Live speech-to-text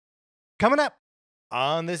Coming up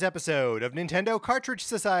on this episode of Nintendo Cartridge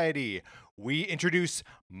Society, we introduce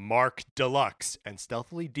Mark Deluxe and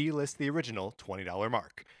stealthily delist the original $20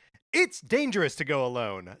 mark. It's dangerous to go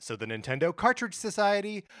alone, so the Nintendo Cartridge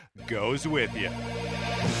Society goes with you.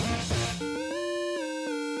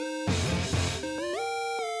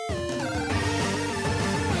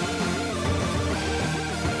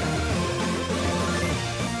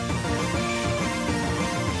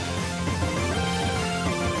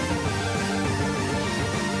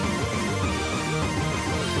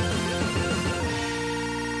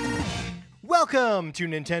 Welcome to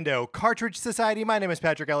Nintendo Cartridge Society. My name is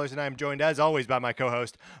Patrick Ellers, and I'm joined, as always, by my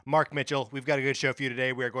co-host, Mark Mitchell. We've got a good show for you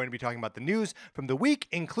today. We are going to be talking about the news from the week,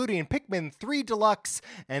 including Pikmin 3 Deluxe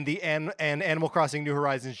and Animal Crossing New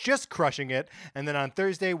Horizons just crushing it. And then on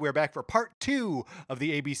Thursday, we're back for part 2 of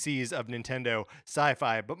the ABCs of Nintendo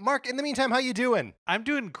Sci-Fi. But Mark, in the meantime, how you doing? I'm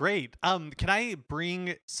doing great. Can I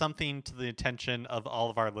bring something to the attention of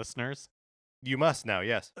all of our listeners? You must now,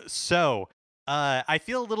 yes. So, I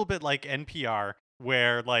feel a little bit like NPR,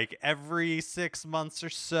 where like every 6 months or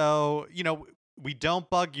so, we don't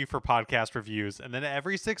bug you for podcast reviews, and then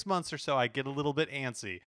every 6 months or so, I get a little bit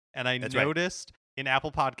antsy. And I noticed in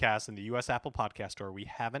Apple Podcasts, in the US Apple Podcast Store, we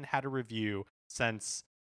haven't had a review since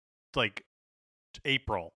like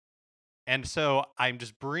April. And so I'm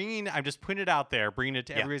just putting it out there, bringing it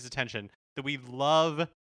to everybody's attention that we love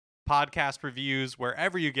podcast reviews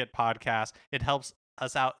wherever you get podcasts. It helps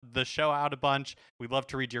us out, the show out a bunch. We'd love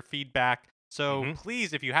to read your feedback. So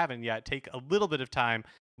please, if you haven't yet, take a little bit of time,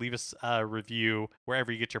 leave us a review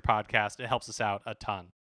wherever you get your podcast. It helps us out a ton.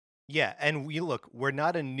 Yeah, and we're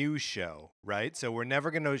not a news show, right? So we're never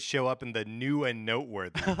going to show up in the new and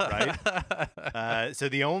noteworthy, right? So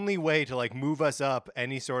the only way to like move us up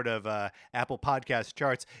any sort of Apple Podcast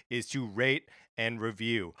charts is to rate and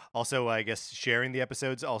review. Also, I guess sharing the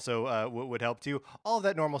episodes also would help too. All of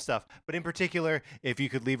that normal stuff. But in particular, if you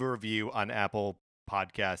could leave a review on Apple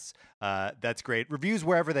Podcasts, that's great. Reviews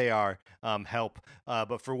wherever they are help,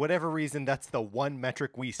 but for whatever reason, that's the one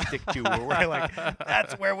metric we stick to. Where we're like,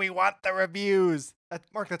 that's where we want the reviews.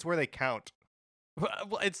 Mark, that's where they count.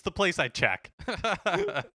 Well, it's the place I check.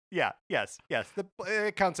 Yes.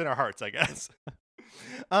 It counts in our hearts, I guess.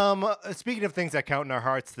 Speaking of things that count in our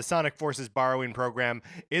hearts, the Sonic Forces borrowing program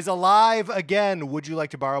is alive again. Would you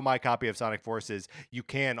like to borrow my copy of Sonic Forces? You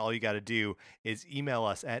can. All you got to do is email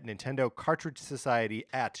us at Nintendo Cartridge Society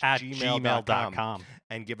at gmail.com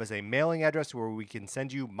and give us a mailing address where we can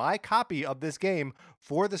send you my copy of this game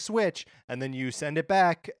for the Switch, and then you send it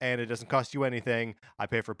back, and it doesn't cost you anything. I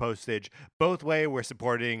pay for postage. Both way, we're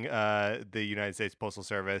supporting the United States Postal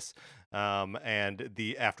Service,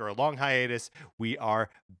 and after a long hiatus, we are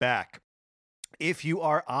back. If you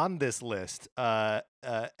are on this list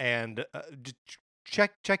and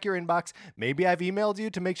check your inbox, maybe I've emailed you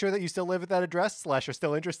to make sure that you still live at that address / are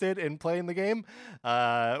still interested in playing the game.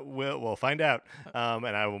 We'll find out, and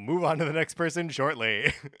I will move on to the next person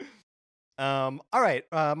shortly. All right,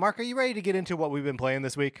 Mark, are you ready to get into what we've been playing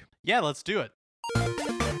this week? Yeah, let's do it.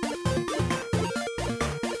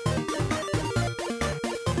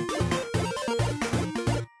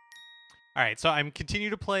 All right, so I'm continue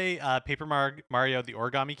to play Paper Mario: The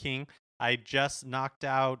Origami King. I just knocked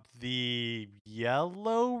out the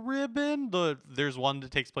yellow ribbon. There's one that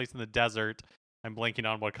takes place in the desert. I'm blanking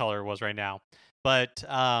on what color it was right now. But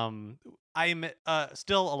I'm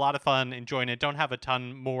still a lot of fun, enjoying it. Don't have a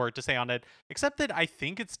ton more to say on it, except that I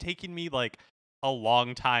think it's taking me like a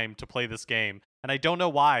long time to play this game. And I don't know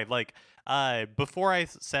why. Like, before I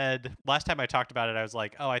said, last time I talked about it, I was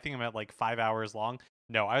like, oh, I think I'm at like 5 hours long.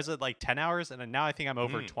 No, I was at like 10 hours, and now I think I'm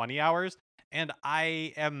over 20 hours. And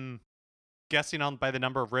I am guessing on by the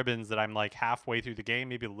number of ribbons that I'm like halfway through the game,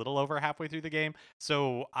 maybe a little over halfway through the game.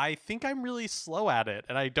 So I think I'm really slow at it,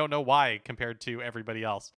 and I don't know why compared to everybody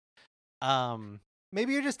else.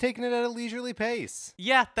 Maybe you're just taking it at a leisurely pace.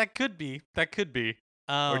 Yeah, that could be.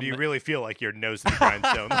 Or do you really feel like your nose in the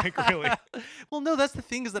grindstone? Like, really? Well, no, that's the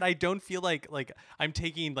thing, is that I don't feel like I'm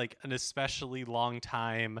taking like an especially long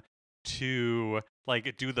time to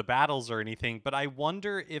like do the battles or anything, but I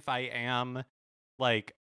wonder if I am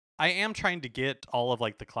trying to get all of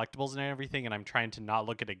like the collectibles and everything, and I'm trying to not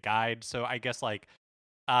look at a guide. So I guess like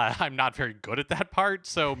I'm not very good at that part.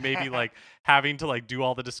 So maybe like having to like do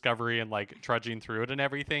all the discovery and like trudging through it and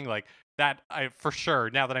everything like that, I for sure,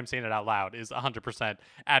 now that I'm saying it out loud, is 100%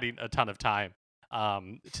 adding a ton of time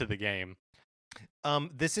to the game.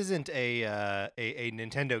 This isn't a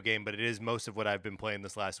Nintendo game, but it is most of what I've been playing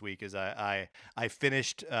this last week. Is I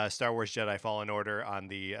finished Star Wars Jedi Fallen Order on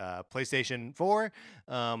the PlayStation 4.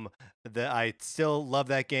 I still love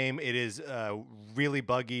that game. It is really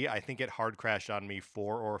buggy. I think it hard crashed on me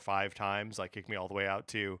 4 or 5 times, like kicked me all the way out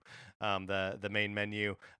to the main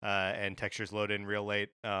menu, and textures load in real late.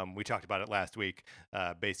 We talked about it last week.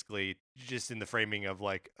 Basically, just in the framing of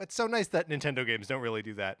like, it's so nice that Nintendo games don't really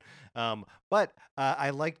do that. But I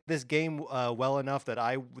liked this game well enough that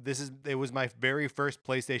it was my very first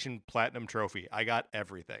PlayStation Platinum trophy. I got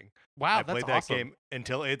everything. Wow, I that's played that awesome. game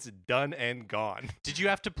until it's done and gone. Did you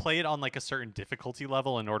have to play it on like a certain difficulty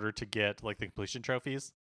level in order to get like the completion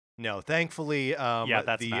trophies? No, thankfully, Yeah,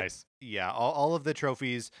 that's nice. all of the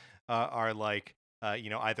trophies are like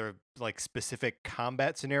either like specific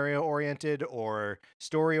combat scenario oriented or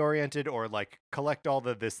story oriented, or like collect all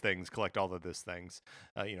the this things, collect all the this things,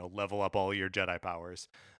 level up all your Jedi powers.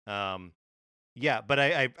 Yeah, but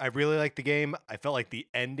I really like the game. I felt like the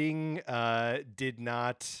ending did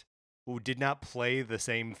not play the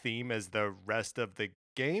same theme as the rest of the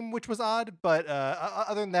game, which was odd. But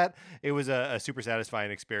other than that, it was a super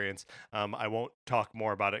satisfying experience. I won't talk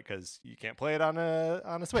more about it because you can't play it on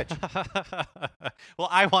a Switch. Well,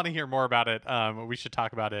 I want to hear more about it. We should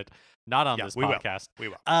talk about it, not on Yeah, this we will. podcast. We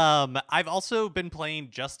will. I've also been playing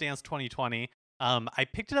Just Dance 2020. I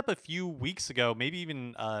picked it up a few weeks ago, maybe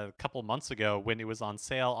even a couple months ago when it was on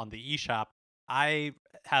sale on the eShop. I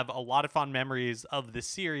have a lot of fond memories of this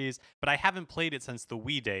series, but I haven't played it since the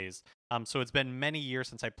Wii days. So it's been many years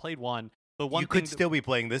since I played one. But one You could still be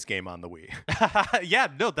playing this game on the Wii. yeah,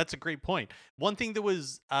 no, that's a great point. One thing that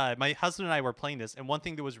was my husband and I were playing this, and one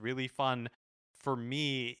thing that was really fun for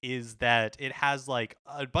me is that it has like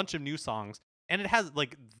a bunch of new songs, and it has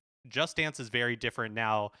like Just Dance is very different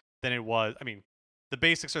now than it was. I mean, the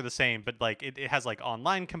basics are the same, but like it has like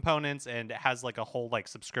online components, and it has like a whole like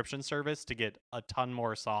subscription service to get a ton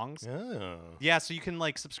more songs. Oh. Yeah, so you can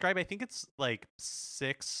like subscribe. I think it's like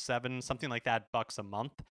 6, 7, something like that bucks a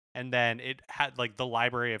month, and then it had like the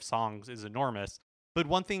library of songs is enormous. But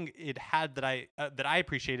one thing it had that I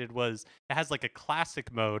appreciated was it has like a classic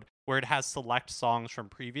mode where it has select songs from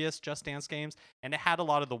previous Just Dance games, and it had a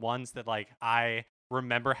lot of the ones that like I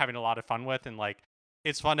remember having a lot of fun with, and like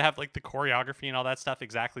it's fun to have like the choreography and all that stuff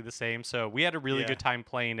exactly the same. So we had a really Yeah. good time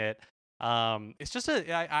playing it. It's just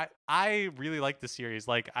I really like the series.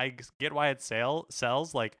 Like I get why it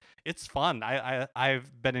sells. Like it's fun. I've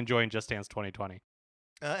been enjoying Just Dance 2020.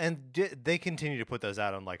 They continue to put those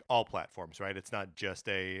out on like all platforms, right? It's not just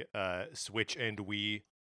a Switch and Wii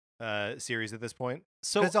series at this point.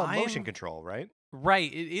 So It's all motion control, right?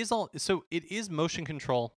 Right. It is motion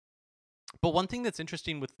control. But one thing that's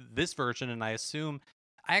interesting with this version, and I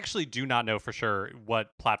actually do not know for sure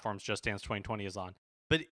what platforms Just Dance 2020 is on,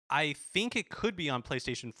 but I think it could be on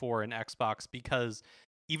PlayStation 4 and Xbox, because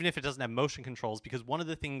even if it doesn't have motion controls, because one of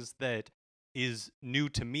the things that is new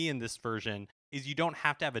to me in this version is you don't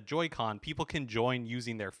have to have a Joy-Con. People can join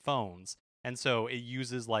using their phones. And so it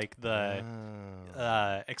uses like the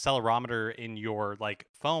accelerometer in your like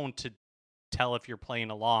phone to tell if you're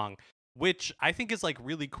playing along, which I think is like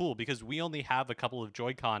really cool because we only have a couple of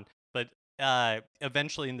Joy-Con, but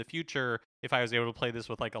eventually in the future, if I was able to play this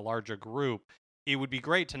with like a larger group, it would be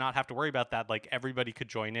great to not have to worry about that. Like everybody could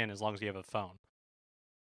join in as long as you have a phone.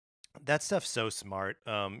 That stuff's so smart.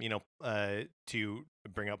 To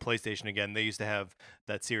bring up PlayStation again, they used to have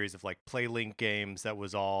that series of like PlayLink games that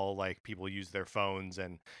was all like people used their phones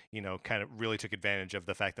and, kind of really took advantage of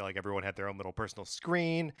the fact that like everyone had their own little personal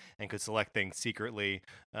screen and could select things secretly.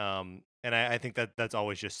 And I think that that's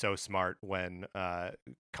always just so smart when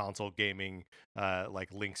console gaming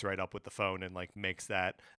like links right up with the phone and like makes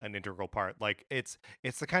that an integral part. Like it's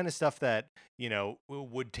the kind of stuff that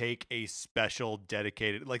would take a special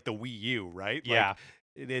dedicated, like the Wii U, right? Yeah. Like,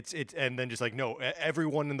 it's and then just like no,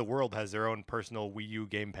 everyone in the world has their own personal Wii U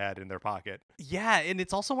gamepad in their pocket. Yeah, and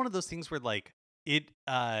it's also one of those things where like it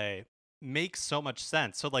makes so much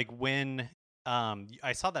sense. So like when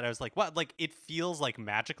I saw that, I was like, wow, like it feels like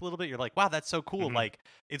magic a little bit. You're like, wow, that's so cool. Mhm. Like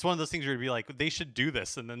it's one of those things where you'd be like, they should do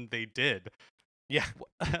this, and then they did. Yeah.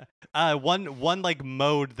 One like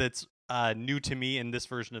mode that's new to me in this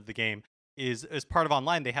version of the game is as part of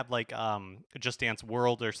online. They have like Just Dance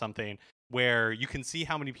World or something where you can see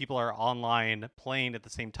how many people are online playing at the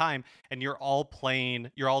same time, and you're all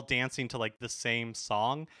dancing to like the same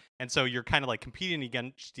song, and so you're kind of like competing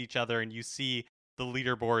against each other, and you see the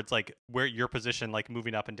leaderboards like where your position like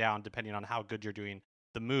moving up and down depending on how good you're doing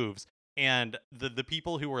the moves, and the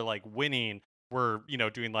people who were like winning were,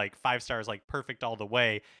 doing like 5 stars, like perfect all the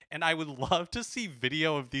way. And I would love to see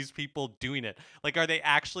video of these people doing it. Like, are they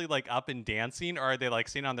actually like up and dancing, or are they like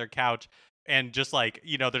sitting on their couch and just like,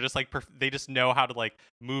 they're just like, they just know how to like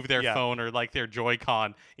move their Yeah. phone or like their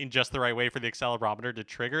Joy-Con in just the right way for the accelerometer to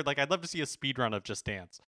trigger? Like, I'd love to see a speed run of Just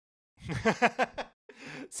Dance.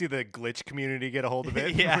 See the glitch community get a hold of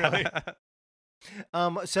it. Yeah. Really.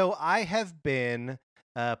 So I have been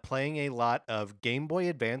playing a lot of Game Boy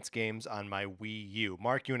Advance games on my Wii U.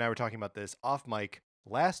 Mark, you and I were talking about this off mic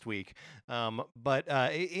last week. But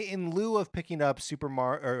in lieu of picking up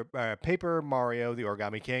Paper Mario: The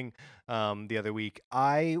Origami King the other week,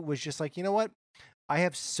 I was just like, you know what? I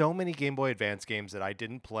have so many Game Boy Advance games that I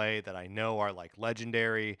didn't play that I know are like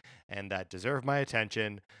legendary and that deserve my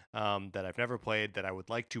attention, that I've never played, that I would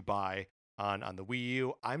like to buy on the Wii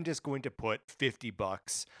U. I'm just going to put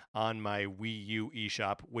 $50 on my Wii U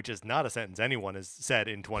eShop, which is not a sentence anyone has said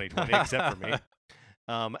in 2020 except for me.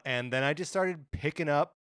 And then I just started picking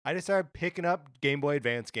up. Game Boy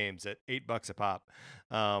Advance games at $8 a pop,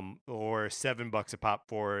 or $7 a pop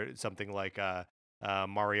for something like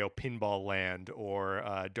Mario Pinball Land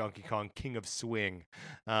or Donkey Kong King of Swing.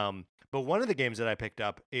 But one of the games that I picked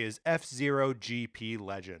up is F-Zero GP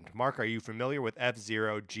Legend. Mark, are you familiar with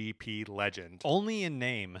F-Zero GP Legend? Only in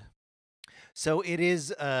name. So it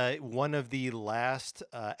is one of the last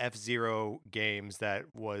F-Zero games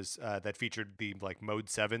that was that featured the like Mode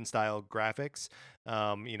 7 style graphics.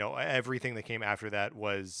 Everything that came after that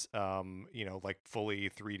was like fully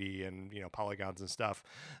 3D and polygons and stuff.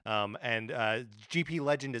 And GP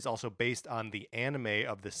Legend is also based on the anime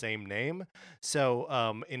of the same name.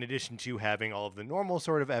 So in addition to having all of the normal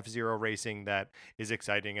sort of F-Zero racing that is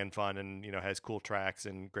exciting and fun and has cool tracks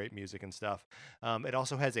and great music and stuff, it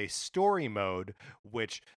also has a story mode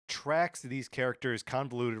which tracks these characters'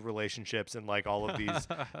 convoluted relationships and like all of these.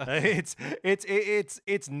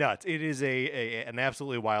 It's nuts. It is an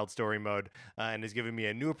absolutely wild story mode, and has given me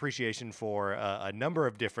a new appreciation for a number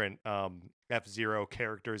of different F-Zero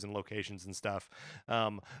characters and locations and stuff.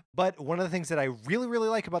 But one of the things that I really, really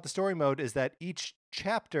like about the story mode is that each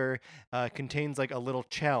chapter contains like a little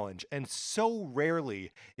challenge, and so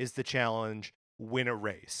rarely is the challenge win a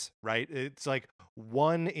race, right? It's like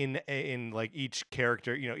one in like each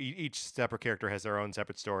character, each separate character has their own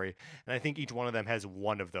separate story, and I think each one of them has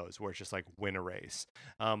one of those where it's just like win a race.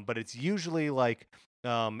 But it's usually like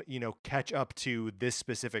catch up to this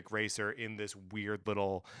specific racer in this weird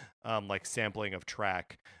little like sampling of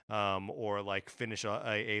track, or like finish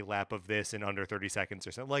a lap of this in under 30 seconds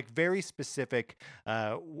or something, like very specific,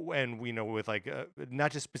 and with like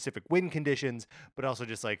not just specific win conditions, but also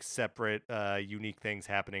just like separate unique things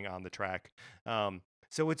happening on the track.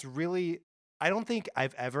 So it's really, I don't think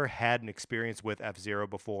I've ever had an experience with F-Zero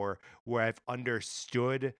before where I've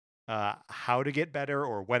understood how to get better,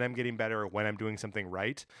 or when I'm getting better, or when I'm doing something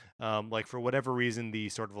right. Like for whatever reason, the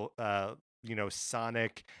sort of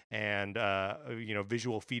sonic and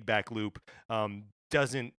visual feedback loop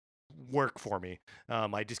doesn't work for me.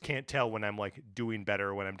 I just can't tell when I'm like doing better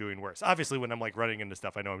or when I'm doing worse. Obviously, when I'm like running into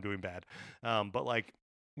stuff, I know I'm doing bad. But like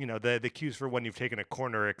the cues for when you've taken a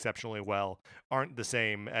corner exceptionally well aren't the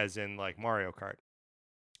same as in like Mario Kart,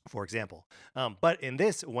 for example. But in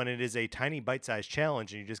this, when it is a tiny bite-sized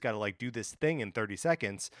challenge and you just got to like do this thing in 30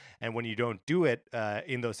 seconds, and when you don't do it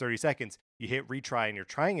in those 30 seconds, you hit retry and you're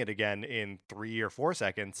trying it again in 3 or 4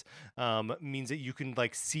 seconds, means that you can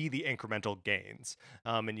like see the incremental gains,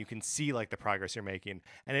 and you can see like the progress you're making,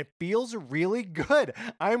 and it feels really good.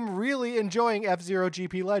 I'm really enjoying F-Zero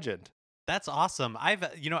GP Legend. That's awesome. I've,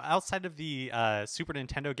 outside of the Super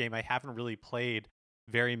Nintendo game, I haven't really played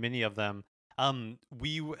very many of them.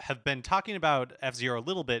 We have been talking about F-Zero a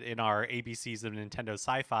little bit in our ABCs of Nintendo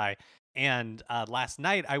Sci-Fi, and last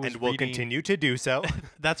night I was and we'll reading... continue to do so.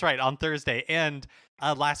 That's right, on Thursday. And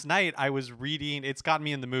last night I was reading. It's got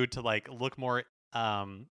me in the mood to like look more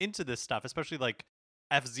into this stuff, especially like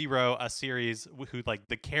F-Zero, a series who like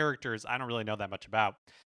the characters I don't really know that much about.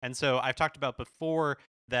 And so I've talked about before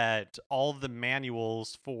that all the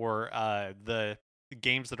manuals for the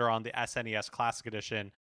games that are on the SNES Classic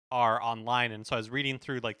Edition are online, and so I was reading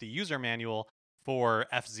through like the user manual for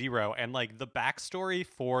F-Zero, and like the backstory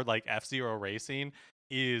for like F-Zero racing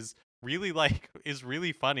is really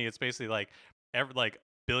funny. It's basically like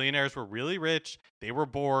billionaires were really rich, they were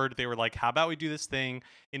bored, they were like, how about we do this thing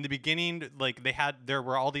in the beginning, like there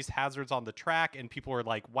were all these hazards on the track, and people were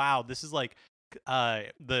like, wow, this is like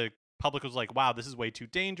the public was like, wow, this is way too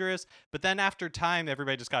dangerous. But then after time,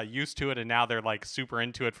 everybody just got used to it, and now they're like super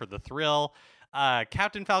into it for the thrill.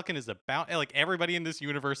 Captain Falcon is like everybody in this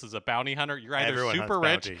universe is a bounty hunter. You're either Everyone super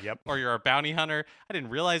hunts rich bounty, yep. or you're a bounty hunter. I didn't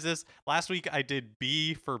realize this. Last week I did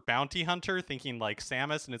B for bounty hunter, thinking like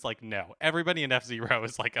Samus, and it's like, no, everybody in F-Zero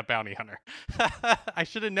is like a bounty hunter. I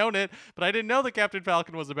should have known it, but I didn't know that Captain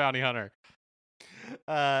Falcon was a bounty hunter.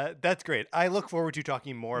 That's great. I look forward to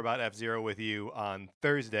talking more about F-Zero with you on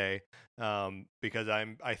Thursday, because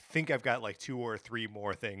I think I've got like 2 or 3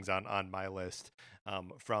 more things on my list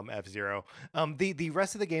from F-Zero. The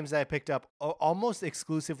rest of the games that I picked up almost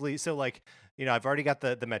exclusively. So like, I've already got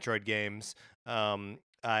the Metroid games.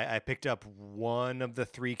 I picked up one of the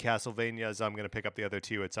 3 Castlevanias. I'm going to pick up the other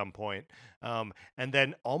 2 at some point. And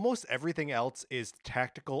then almost everything else is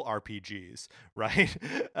tactical RPGs, right?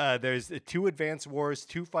 There's 2 Advance Wars,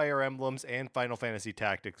 2 Fire Emblems, and Final Fantasy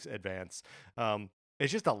Tactics Advance.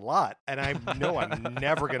 It's just a lot, and I know I'm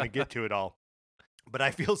never going to get to it all. But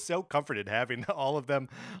I feel so comforted having all of them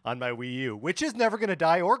on my Wii U, which is never going to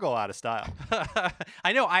die or go out of style.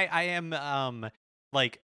 I know. I am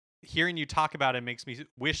like, hearing you talk about it makes me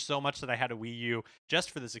wish so much that I had a Wii U just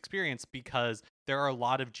for this experience, because there are a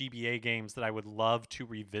lot of GBA games that I would love to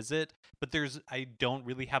revisit, but I don't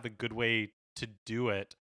really have a good way to do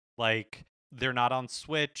it. Like, they're not on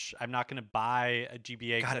Switch. I'm not going to buy a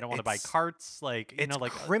GBA because I don't want to buy carts. Like, it's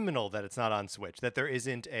criminal that it's not on Switch, that there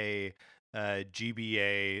isn't a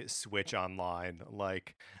GBA Switch online.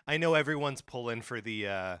 Like, I know everyone's pulling for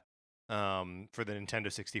the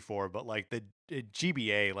Nintendo 64, but like the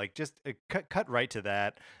GBA, like just cut right to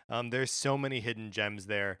that. There's so many hidden gems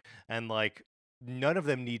there, and like none of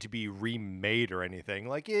them need to be remade or anything.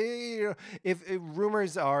 Like, if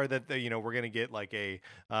rumors are that we're gonna get like a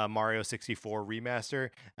Mario 64 remaster,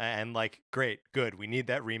 and like, great, good, we need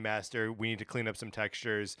that remaster. We need to clean up some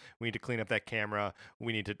textures. We need to clean up that camera.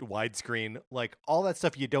 We need to widescreen, like all that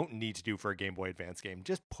stuff you don't need to do for a Game Boy Advance game.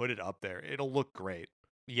 Just put it up there. It'll look great.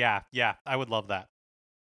 Yeah, I would love that.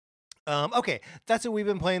 Okay, that's what we've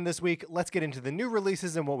been playing this week. Let's get into the new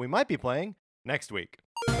releases and what we might be playing next week.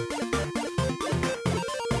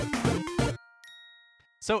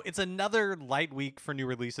 So it's another light week for new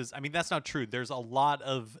releases. I mean, that's not true. There's a lot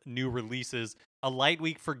of new releases. A light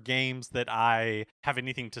week for games that I have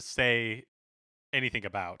anything to say anything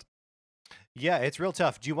about. Yeah, it's real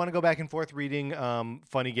tough. Do you want to go back and forth reading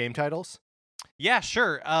funny game titles? Yeah,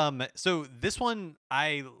 sure. So this one,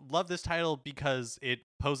 I love this title because it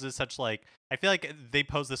poses such like, I feel like they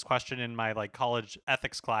pose this question in my like college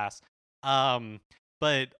ethics class.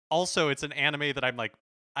 But also it's an anime that I'm like,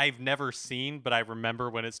 I've never seen, but I remember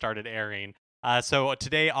when it started airing. So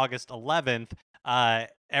today, August 11th,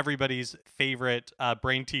 everybody's favorite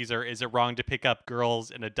brain teaser, Is It Wrong to Pick Up Girls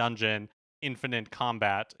in a Dungeon? Infinite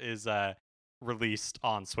Combat is released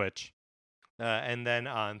on Switch. And then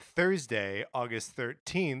on Thursday, August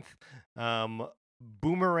 13th,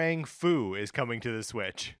 Boomerang Fu is coming to the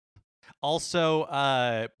Switch.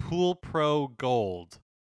 Also, Pool Pro Gold.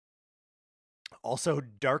 Also,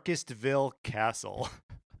 Darkestville Castle.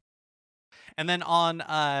 And then on,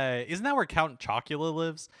 isn't that where Count Chocula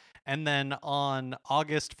lives? And then on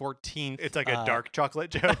August 14th... It's like a dark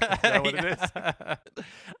chocolate joke? Is that what it is?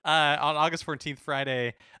 On August 14th,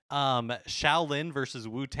 Friday, Shaolin versus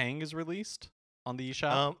Wu-Tang is released on the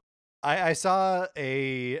eShop. I saw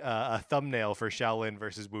a thumbnail for Shaolin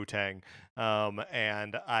versus Wu-Tang,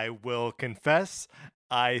 and I will confess,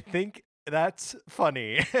 I think that's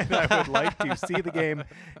funny, and I would like to see the game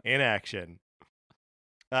in action.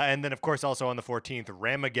 And then, of course, also on the 14th,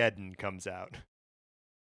 Ramageddon comes out.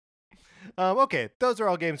 Okay, those are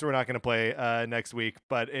all games we're not going to play next week,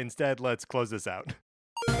 but instead, let's close this out.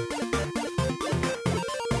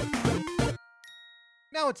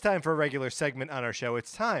 Now it's time for a regular segment on our show.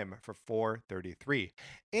 It's time for 433.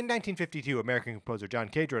 In 1952, American composer John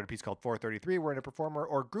Cage wrote a piece called 433, wherein a performer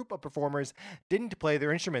or group of performers didn't play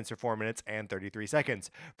their instruments for 4 minutes and 33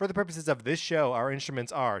 seconds. For the purposes of this show, our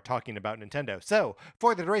instruments are talking about Nintendo. So,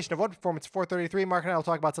 for the duration of one performance, 433, Mark and I will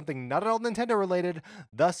talk about something not at all Nintendo related,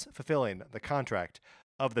 thus fulfilling the contract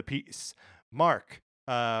of the piece. Mark,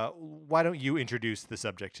 why don't you introduce the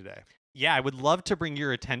subject today? Yeah, I would love to bring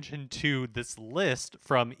your attention to this list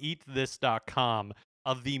from eatthis.com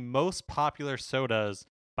of the most popular sodas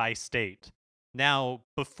by state. Now,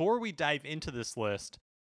 before we dive into this list,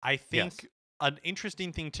 I think an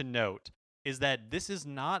interesting thing to note is that this is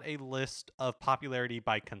not a list of popularity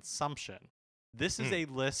by consumption. This is a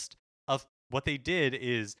list of what they did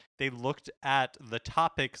is they looked at the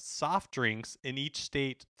topic soft drinks in each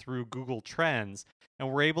state through Google Trends,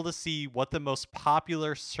 and we're able to see what the most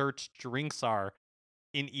popular searched drinks are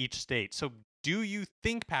in each state. So do you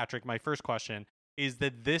think, Patrick, my first question is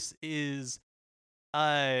that this is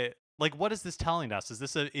like, what is this telling us? Is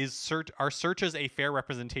this are searches a fair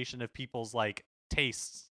representation of people's like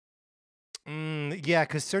tastes? Yeah,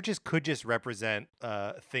 because searches could just represent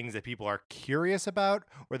things that people are curious about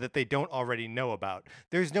or that they don't already know about.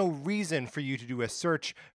 There's no reason for you to do a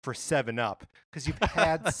search for 7 Up because you've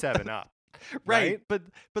had 7 Up. Right. But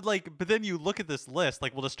then you look at this list,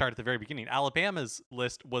 like we'll just start at the very beginning. Alabama's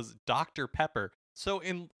list was Dr. Pepper. So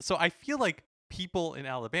I feel like people in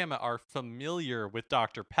Alabama are familiar with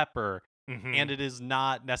Dr. Pepper, and it is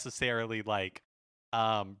not necessarily like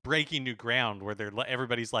breaking new ground where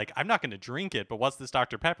everybody's like, I'm not going to drink it, but what's this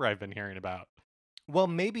Dr. Pepper I've been hearing about? Well,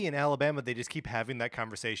 maybe in Alabama they just keep having that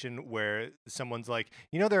conversation where someone's like,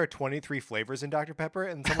 there are 23 flavors in Dr. Pepper,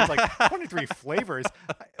 and someone's like, 23 flavors?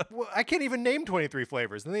 I can't even name 23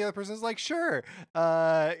 flavors. And the other person's like, sure,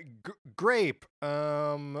 grape,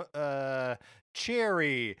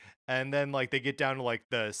 cherry, and then like they get down to like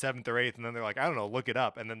the 7th or 8th, and then they're like, I don't know, look it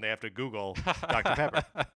up, and then they have to Google Dr. Pepper.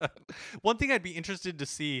 One thing I'd be interested to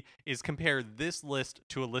see is compare this list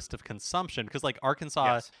to a list of consumption, because like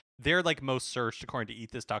Arkansas, Yes. their like most searched according to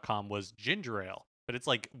eatthis.com was ginger ale, but it's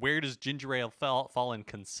like, where does ginger ale fall in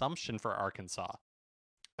consumption for Arkansas?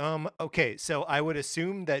 Okay, so I would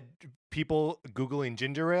assume that people Googling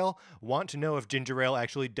ginger ale want to know if ginger ale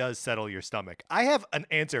actually does settle your stomach. I have an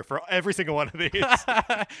answer for every single one of these.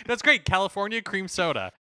 That's great. California cream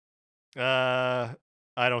soda. I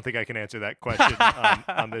don't think I can answer that question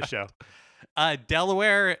on this show.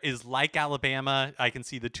 Delaware is like Alabama. I can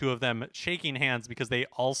see the two of them shaking hands because they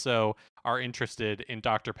also are interested in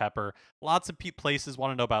Dr. Pepper. Lots of places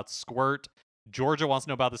want to know about Squirt. Georgia wants to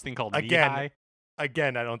know about this thing called Lehigh.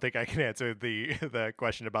 Again, I don't think I can answer the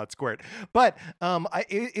question about Squirt. But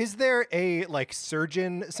is there a like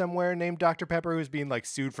surgeon somewhere named Dr. Pepper who's being like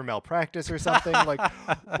sued for malpractice or something? Like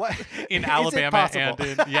what in Alabama and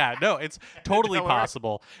it's totally Delaware?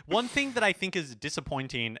 possible. One thing that I think is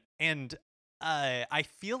disappointing, and I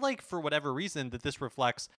feel like for whatever reason that this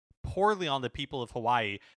reflects poorly on the people of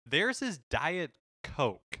Hawaii, theirs is Diet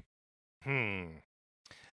Coke.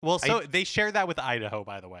 Well, so they share that with Idaho,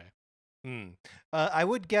 by the way. I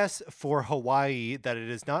would guess for Hawaii that it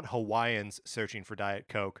is not Hawaiians searching for Diet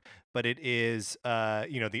Coke, but it is,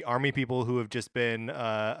 the army people who have just been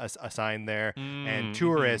assigned there and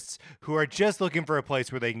tourists who are just looking for a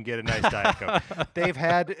place where they can get a nice Diet Coke. They've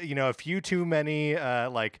had, a few too many,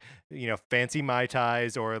 fancy Mai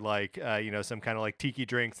Tais or some kind of like tiki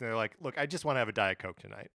drinks. And they're like, look, I just want to have a Diet Coke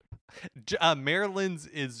tonight. Maryland's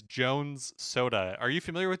is Jones Soda. Are you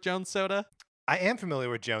familiar with Jones Soda? I am familiar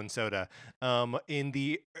with Jones Soda. In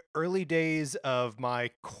the early days of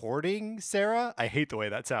my courting Sarah, I hate the way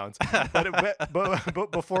that sounds,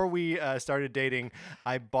 but before we started dating,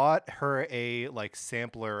 I bought her a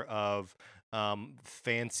sampler of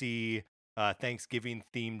fancy Thanksgiving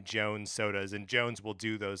themed Jones sodas, and Jones will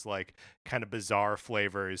do those kind of bizarre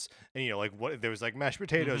flavors. And what there was mashed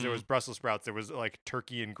potatoes, there was Brussels sprouts, there was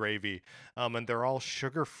turkey and gravy, and they're all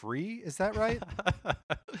sugar free. Is that right?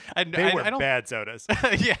 They were bad sodas.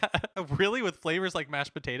 Yeah, really, with flavors like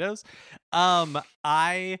mashed potatoes. Jones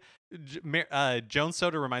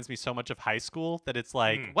Soda reminds me so much of high school that it's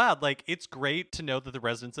wow, it's great to know that the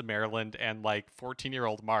residents of Maryland and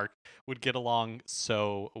 14-year-old Mark would get along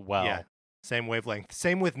so well. Yeah. Same wavelength.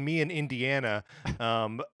 Same with me in Indiana,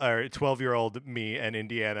 or 12-year-old me and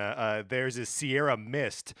Indiana. There's a Sierra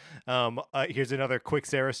Mist. Here's another quick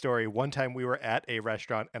Sarah story. One time we were at a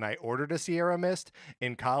restaurant and I ordered a Sierra Mist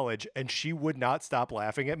in college, and she would not stop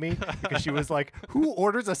laughing at me because she was like, "Who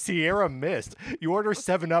orders a Sierra Mist? You order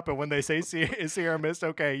 7 Up, and when they say Sierra Mist,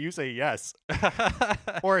 okay, you say yes."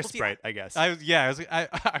 Or a Sprite, I guess. I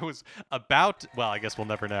was about. Well, I guess we'll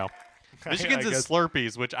never know. Michigan's is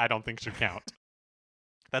Slurpees, which I don't think should count.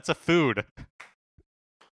 That's a food.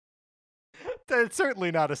 It's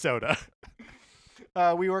certainly not a soda.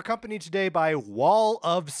 We were accompanied today by Wall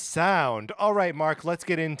of Sound. All right, Mark, let's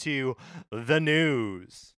get into the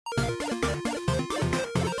news.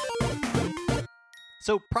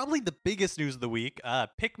 So probably the biggest news of the week,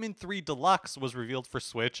 Pikmin 3 Deluxe was revealed for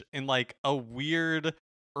Switch in a weird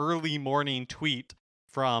early morning tweet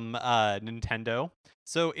from Nintendo.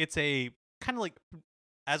 So it's a kind of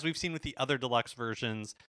as we've seen with the other deluxe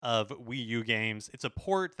versions of Wii U games, it's a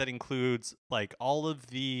port that includes all of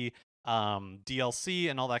the DLC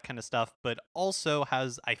and all that kind of stuff, but also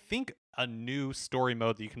has, I think, a new story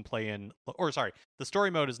mode that you can play in. Or sorry, the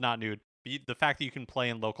story mode is not new. The fact that you can play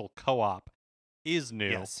in local co-op is new.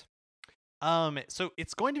 Yes. So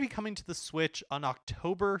it's going to be coming to the Switch on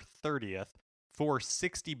October 30th for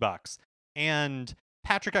 $60. And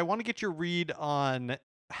Patrick, I want to get your read on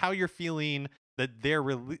how you're feeling that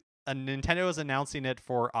Nintendo is announcing it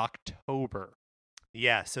for October.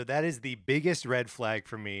 Yeah, so that is the biggest red flag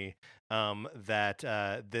for me. That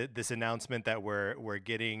this announcement that we're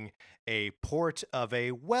getting a port of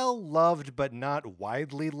a well loved but not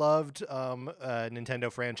widely loved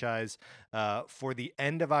Nintendo franchise for the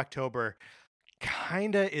end of October,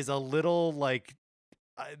 kinda is a little like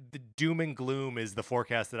the doom and gloom is the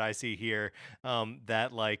forecast that I see here.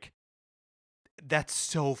 That like that's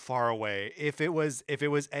so far away. If it was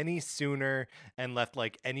any sooner and left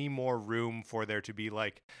like any more room for there to be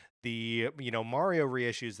like the Mario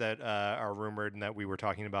reissues that are rumored and that we were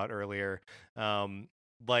talking about earlier,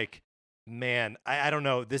 like man, I don't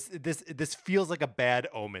know. This feels like a bad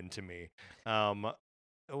omen to me. I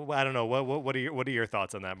don't know. What are your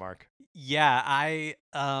thoughts on that, Mark? Yeah,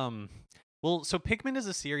 well, so Pikmin is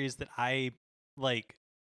a series that I like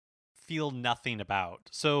feel nothing about.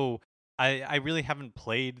 So I really haven't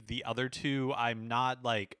played the other two. I'm not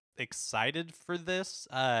like excited for this.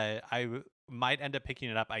 Might end up picking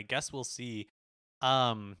it up. I guess we'll see.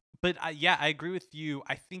 But yeah, I agree with you.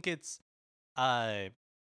 I think it's uh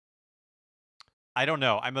I don't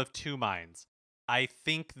know. I'm of two minds. I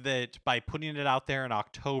think that by putting it out there in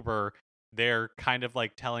October, they're kind of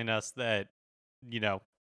like telling us that, you know,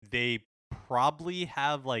 they probably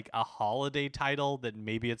have like a holiday title that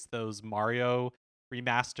maybe it's those Mario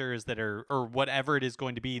remasters that are, or whatever it is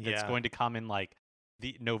going to be, that's Yeah, going to come in like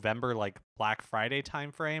the November, like Black Friday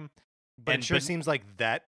timeframe. but it sure But seems like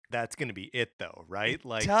that's gonna be it though, it right?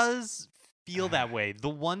 Like, does feel that way. The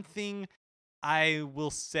one thing I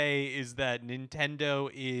will say is that Nintendo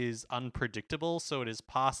is unpredictable, so it is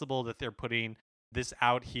possible that they're putting this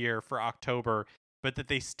out here for October, but that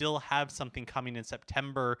they still have something coming in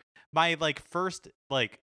September. My like first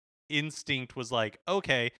like instinct was like,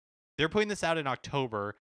 okay, they're putting this out in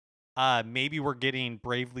October. Maybe we're getting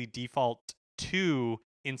Bravely Default 2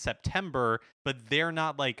 in September, but they're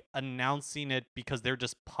not like announcing it because they're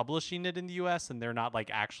just publishing it in the US and they're not like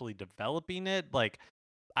actually developing it. Like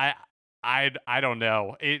I I don't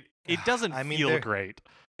know. It doesn't I mean, feel great.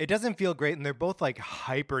 it doesn't feel great, and they're both like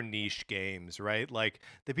hyper niche games, right? Like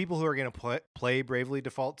the people who are going to play Bravely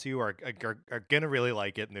Default 2 are going to really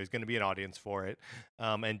like it, and there's going to be an audience for it.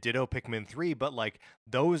 And ditto Pikmin 3, but like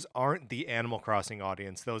those aren't the Animal Crossing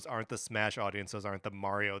audience. Those aren't the Smash audience. Those aren't the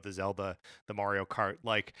Mario, the Zelda, the Mario Kart.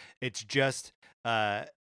 Like it's just not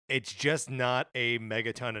a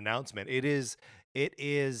megaton announcement. It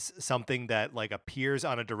is something that like appears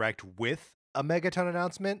on a direct with a megaton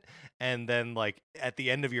announcement, and then like at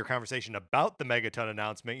the end of your conversation about the megaton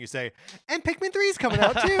announcement you say, and Pikmin 3 is coming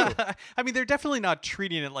out too. I mean, they're definitely not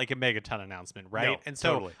treating it like a megaton announcement, right? No, And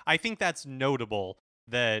so totally. I think that's notable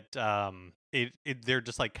that they're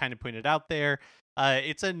just like kind of putting it out there.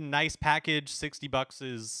 It's a nice package. $60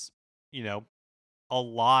 is, you know, a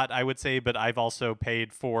lot, I would say, but I've also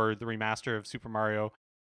paid for the remaster of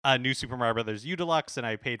New Super Mario Brothers U Deluxe, and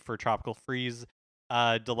I paid for Tropical Freeze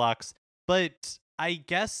Deluxe. But I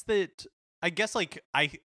guess like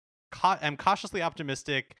am cautiously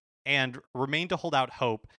optimistic and remain to hold out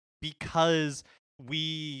hope because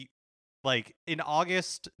we like in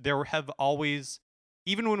August there have always,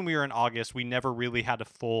 even when we were in August, we never really had a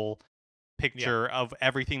full Yeah. picture of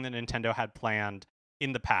everything that Nintendo had planned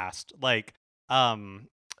in the past. Like um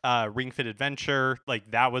Ring Fit Adventure,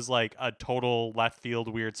 like that was like a total left field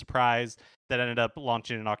weird surprise that ended up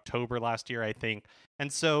launching in October last year, I think.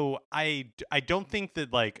 And so I don't think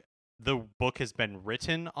that like the book has been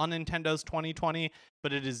written on Nintendo's 2020,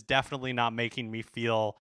 but it is definitely not making me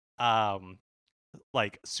feel um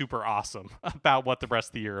like super awesome about what the rest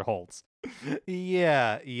of the year holds.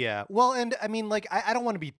 Yeah, yeah. Well, and I mean, like, I don't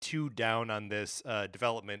want to be too down on this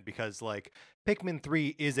development because, like, Pikmin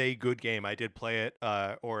 3 is a good game. I did play it,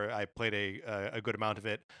 or I played a good amount of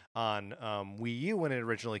it on Wii U when it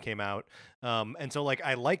originally came out. And so, like,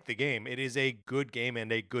 I like the game. It is a good game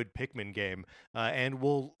and a good Pikmin game, and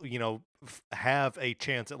will, have a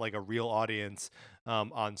chance at like a real audience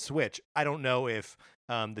on Switch. I don't know if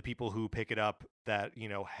the people who pick it up that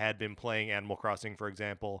had been playing Animal Crossing, for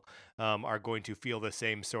example, are going to feel the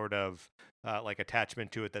same sort of like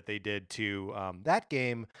attachment to it that they did to that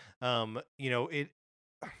game. It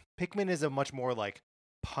Pikmin is a much more like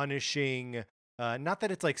punishing. Not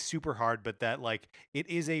that it's like super hard, but that like it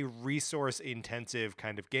is a resource intensive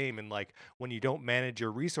kind of game. And like when you don't manage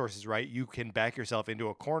your resources right, you can back yourself into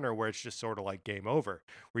a corner where it's just sort of like game over,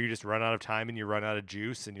 where you just run out of time and you run out of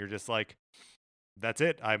juice and you're just like, that's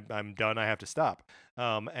it. I'm done. I have to stop.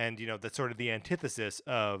 And that's sort of the antithesis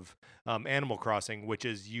of Animal Crossing, which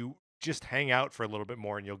is you just hang out for a little bit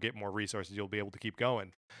more and you'll get more resources. You'll be able to keep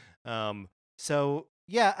going. So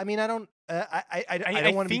yeah, I mean, I don't I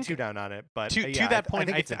don't want to be too down on it, but to that point, I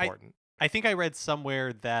think it's important. I think I read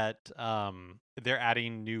somewhere that they're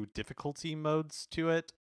adding new difficulty modes to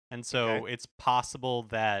it, and so it's possible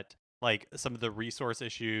that like some of the resource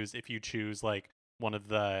issues, if you choose like one of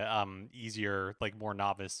the easier, like more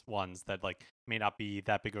novice ones, that like may not be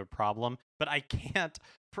that big of a problem. But I can't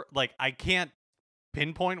I can't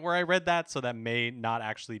pinpoint where I read that, so that may not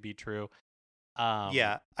actually be true.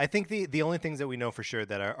 Yeah, I think the only things that we know for sure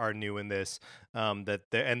that are new in this, and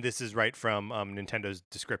this is right from Nintendo's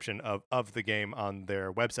description of the game on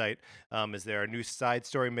their website, is there are new side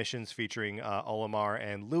story missions featuring Olimar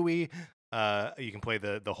and Louis. You can play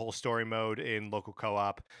the whole story mode in local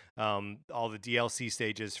co-op, all the DLC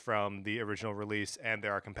stages from the original release, and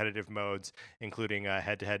there are competitive modes, including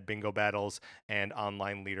head-to-head bingo battles and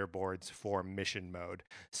online leaderboards for mission mode.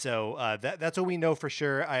 So that's what we know for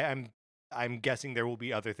sure. I'm guessing there will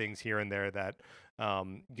be other things here and there that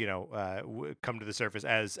come to the surface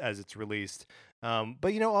as it's released.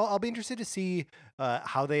 But I'll be interested to see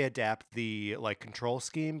how they adapt the like control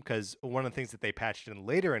scheme, because one of the things that they patched in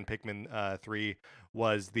later in Pikmin 3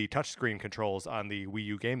 was the touchscreen controls on the Wii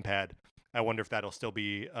U gamepad. I wonder if that'll still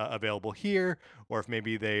be available here, or if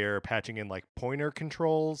maybe they are patching in like pointer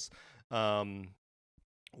controls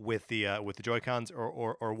with the Joy-Cons,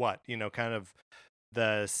 or what, kind of.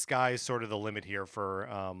 The sky's sort of the limit here for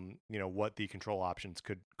what the control options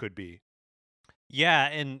could be. Yeah,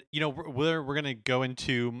 and we're gonna go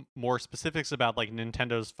into more specifics about like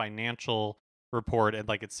Nintendo's financial report and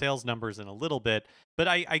like its sales numbers in a little bit, but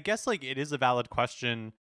I guess like it is a valid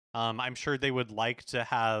question. I'm sure they would like to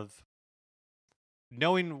have,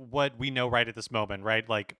 knowing what we know right at this moment, right?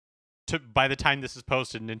 Like by the time this is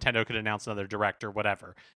posted, Nintendo could announce another direct or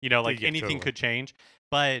whatever. Like anything totally could change.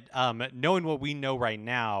 But knowing what we know right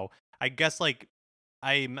now, I guess like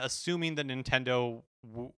I'm assuming that Nintendo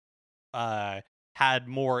had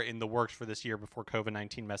more in the works for this year before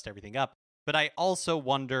COVID-19 messed everything up. But I also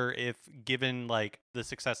wonder if, given like the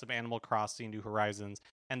success of Animal Crossing New Horizons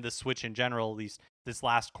and the Switch in general, at least this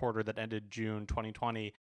last quarter that ended June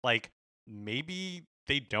 2020, like maybe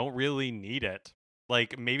they don't really need it.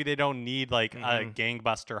 Like maybe they don't need like a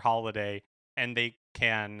gangbuster holiday, and they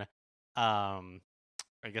can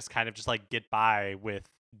I guess kind of just like get by with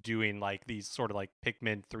doing like these sort of like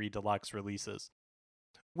Pikmin 3 Deluxe releases.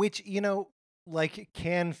 Which, like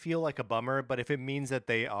can feel like a bummer, but if it means that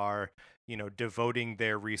they are, devoting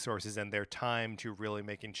their resources and their time to really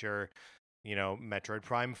making sure, Metroid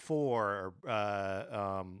Prime 4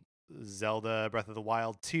 or Zelda Breath of the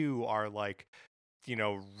Wild 2 are like,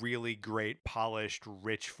 really great, polished,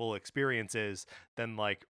 rich, full experiences, then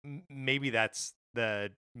like maybe that's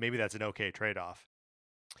an okay trade-off.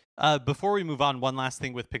 Before we move on, one last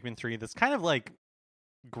thing with Pikmin 3 that's kind of like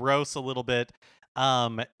gross a little bit.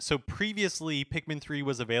 So previously Pikmin 3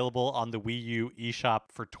 was available on the Wii U eShop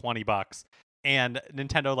for $20, and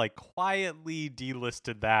Nintendo like quietly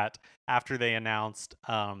delisted that after they announced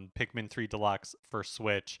Pikmin 3 Deluxe for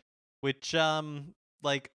Switch, which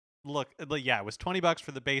look, yeah, it was $20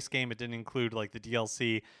 for the base game. It didn't include like the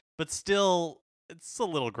DLC, but still it's a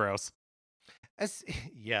little gross.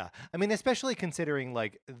 Yeah, I mean, especially considering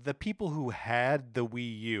like the people who had the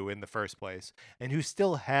Wii U in the first place and who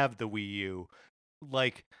still have the Wii U,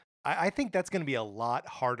 like I think that's going to be a lot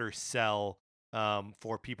harder sell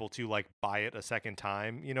for people to like buy it a second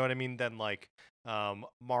time. You know what I mean? Than like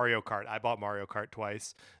Mario Kart. I bought Mario Kart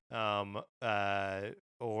twice.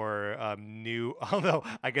 Or new, although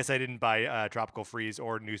I guess I didn't buy Tropical Freeze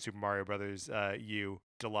or New Super Mario Brothers U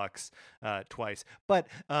Deluxe twice. But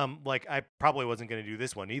like I probably wasn't going to do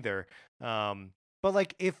this one either. But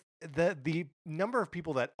like if the number of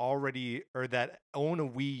people that already or that own a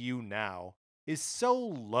Wii U now is so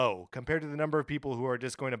low compared to the number of people who are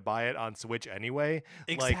just going to buy it on Switch anyway.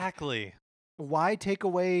 Exactly. Like, why take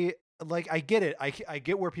away? Like I get it. I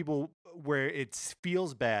get where it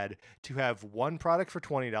feels bad to have one product for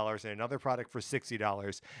 $20 and another product for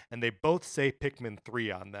 $60, and they both say Pikmin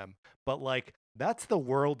 3 on them. But like that's the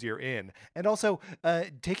world you're in. And also,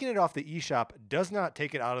 taking it off the eShop does not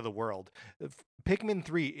take it out of the world. Pikmin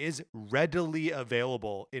 3 is readily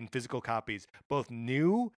available in physical copies, both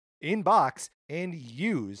new in box and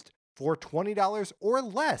used for $20 or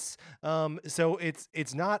less. So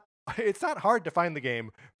it's not hard to find the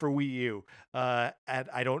game for Wii U. And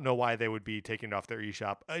I don't know why they would be taking it off their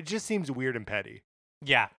eShop. It just seems weird and petty.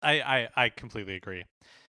 Yeah, I completely agree.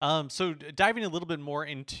 So diving a little bit more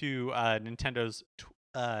into Nintendo's,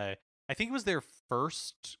 I think it was their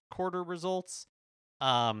first quarter results.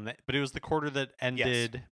 But it was the quarter that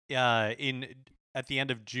ended in at the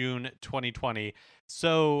end of June 2020.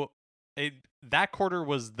 So that quarter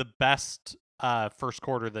was the best first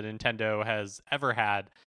quarter that Nintendo has ever had.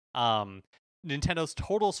 Nintendo's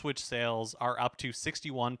total Switch sales are up to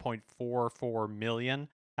 61.44 million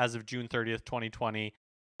as of June 30th, 2020.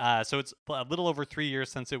 So it's a little over 3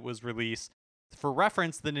 years since it was released. For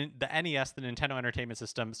reference, the NES, the Nintendo Entertainment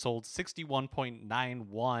System, sold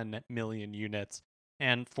 61.91 million units.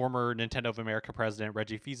 And former Nintendo of America president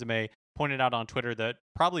Reggie Fils-Aimé pointed out on Twitter that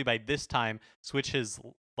probably by this time, Switch has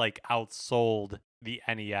outsold the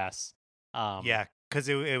NES. Yeah, because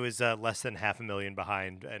it was less than 500,000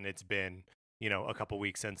 behind, and it's been a couple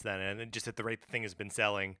weeks since then, and just at the rate the thing has been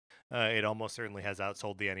selling, it almost certainly has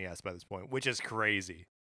outsold the NES by this point, which is crazy.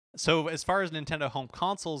 So as far as Nintendo home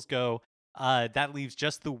consoles go, that leaves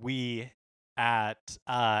just the Wii at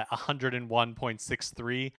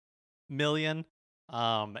 101.63 million.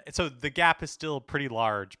 So the gap is still pretty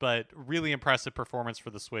large, but really impressive performance for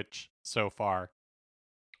the Switch so far.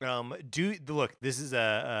 Look, this is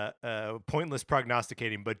a pointless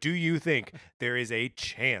prognosticating, but do you think there is a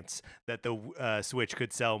chance that the Switch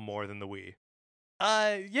could sell more than the Wii?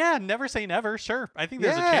 Yeah, never say never. Sure, I think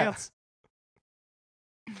there's a chance.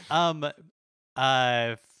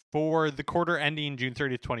 For the quarter ending June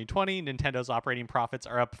 30th, 2020, Nintendo's operating profits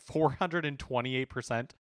are up 428%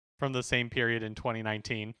 from the same period in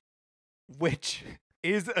 2019, which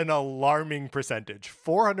is an alarming percentage.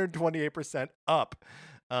 428% up.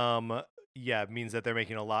 Yeah, it means that they're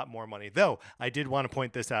making a lot more money. Though, I did want to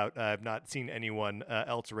point this out. I've not seen anyone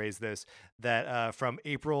else raise this, that from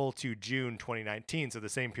April to June 2019, so the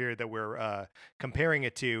same period that we're comparing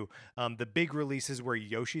it to, the big releases were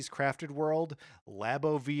Yoshi's Crafted World,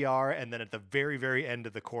 Labo VR, and then at the very, very end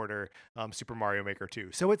of the quarter, Super Mario Maker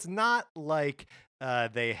 2. So it's not like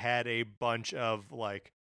they had a bunch of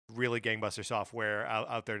really gangbuster software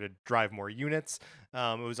out there to drive more units.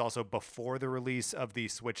 It was also before the release of the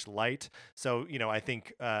Switch Lite. So, I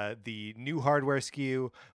think the new hardware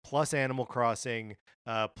SKU plus Animal Crossing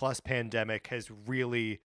plus Pandemic has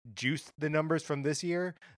really juiced the numbers from this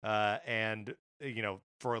year. And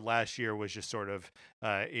for last year was just sort of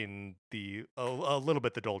in a little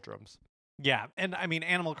bit the doldrums. Yeah, and I mean,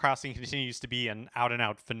 Animal Crossing continues to be an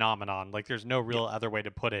out-and-out phenomenon. There's no real other way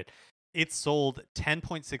to put it. It sold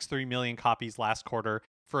 10.63 million copies last quarter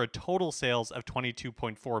for a total sales of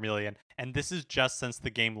 22.4 million. And this is just since the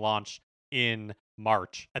game launched in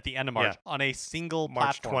March, at the end of March, on a single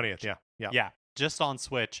March platform. 20th, Yeah, just on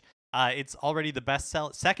Switch. It's already the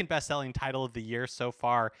second best-selling title of the year so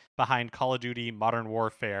far, behind Call of Duty Modern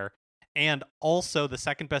Warfare, and also the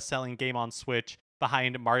second best-selling game on Switch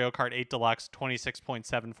behind Mario Kart 8 Deluxe,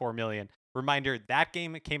 26.74 million. Reminder, that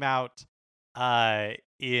game came out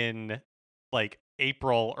in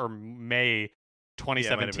April or May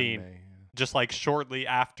 2017, just shortly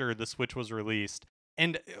after the Switch was released.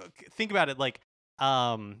 And think about it,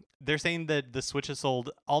 they're saying that the Switch has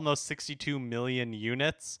sold almost 62 million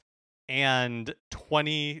units, and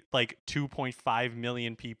 2.5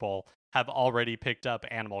 million people have already picked up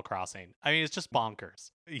Animal Crossing. I mean, it's just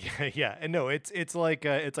bonkers. Yeah, and no, it's like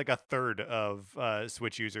a third of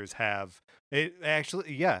Switch users have it.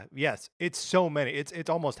 Actually, yes, it's so many. It's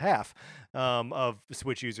almost half of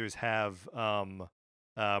Switch users have Mario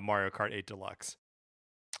Kart 8 Deluxe.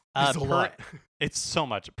 It's a lot. It's so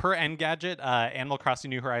much. Per Engadget, Animal Crossing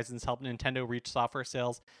New Horizons helped Nintendo reach software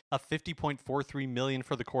sales of 50.43 million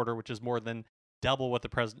for the quarter, which is more than double what the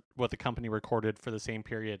company recorded for the same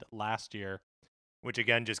period last year. Which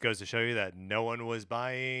again just goes to show you that no one was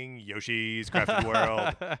buying Yoshi's Crafted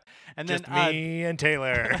World. And just then me and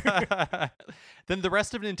Taylor. Then the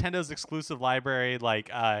rest of Nintendo's exclusive library,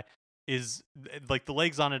 is the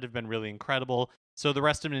legs on it have been really incredible. So the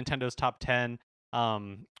rest of Nintendo's top 10,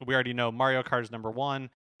 we already know Mario Kart is number 1,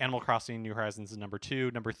 Animal Crossing New Horizons is number 2,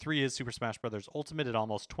 number 3 is Super Smash Bros. Ultimate at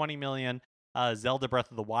almost 20 million. Zelda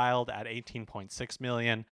Breath of the Wild at 18.6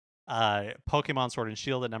 million. Pokemon Sword and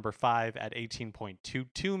Shield at number 5 at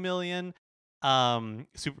 18.22 million.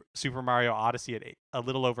 Super Mario Odyssey at a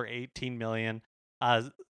little over 18 million.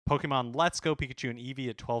 Pokemon Let's Go Pikachu and Eevee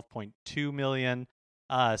at 12.2 million.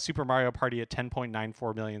 Super Mario Party at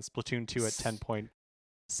 10.94 million. Splatoon 2 at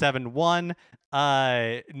 10.71.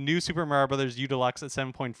 New Super Mario Brothers U Deluxe at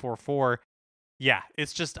 7.44. Yeah,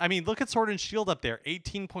 it's just, I mean, look at Sword and Shield up there,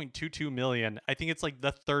 18.22 million. I think it's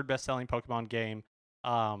the third best-selling Pokemon game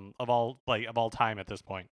of all time at this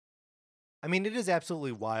point. I mean, it is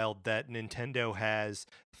absolutely wild that Nintendo has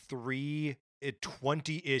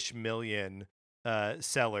 20-ish million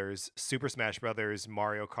sellers, Super Smash Brothers,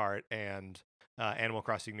 Mario Kart, and Animal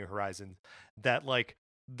Crossing New Horizons, that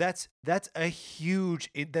That's a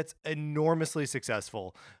that's enormously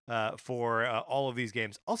successful for all of these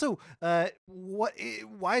games. Also,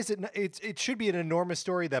 why is it? It should be an enormous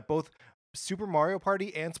story that both Super Mario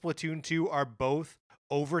Party and Splatoon 2 are both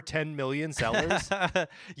over 10 million sellers.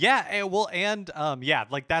 Yeah, yeah,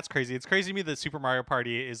 like that's crazy. It's crazy to me that Super Mario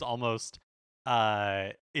Party is almost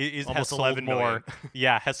has Almost sold 11 million. more.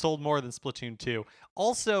 Yeah, has sold more than Splatoon 2.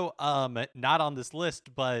 Also, not on this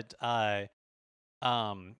list, but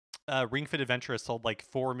Ring Fit Adventure has sold like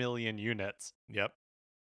 4 million units. Yep.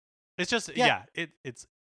 It's just Yeah. it's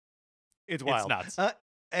It's wild. nuts.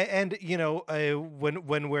 And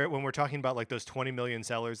when we're talking about like those 20 million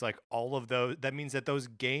sellers, like all of those, that means that those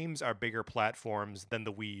games are bigger platforms than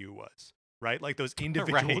the Wii U was, right? Like those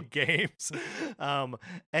individual Right. games.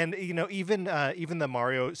 And even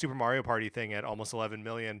the Super Mario Party thing at almost 11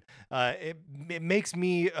 million, it makes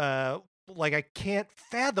me like I can't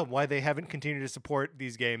fathom why they haven't continued to support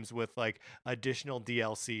these games with like additional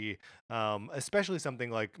DLC, especially something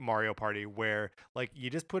like Mario Party, where like you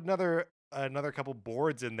just put another couple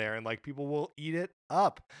boards in there and like people will eat it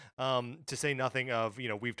up, to say nothing of,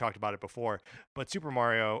 we've talked about it before, but Super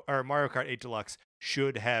Mario or Mario Kart 8 Deluxe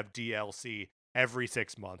should have DLC every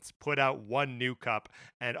 6 months. Put out one new cup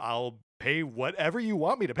and I'll pay whatever you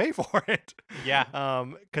want me to pay for it. Yeah.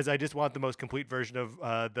 Because I just want the most complete version of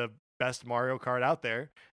the best Mario Kart out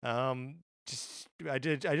there. I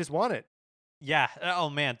just want it. Yeah. Oh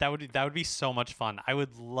man, that would be so much fun. I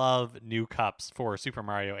would love new cups for Super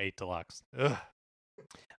Mario 8 Deluxe. Ugh.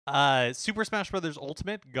 Super Smash Bros.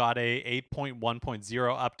 Ultimate got a 8.1.0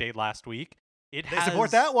 update last week. They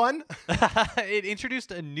support that one. It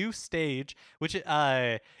introduced a new stage, which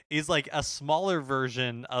is like a smaller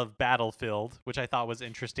version of Battlefield, which I thought was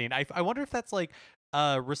interesting. I wonder if that's like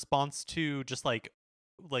a response to just like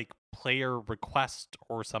player request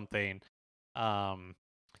or something.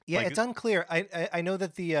 Yeah, Like- it's unclear. I know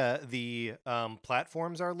that the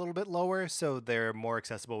platforms are a little bit lower, so they're more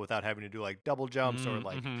accessible without having to do like double jumps or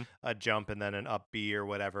like mhm. a jump and then an up B or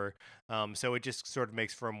whatever. So it just sort of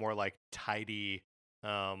makes for a more like tidy,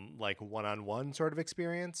 like one-on-one sort of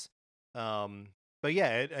experience. But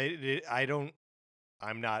yeah,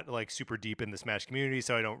 I'm not like super deep in the Smash community,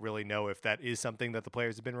 so I don't really know if that is something that the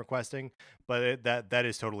players have been requesting. But that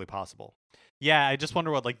is totally possible. Yeah, I just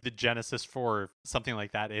wonder what like the genesis for something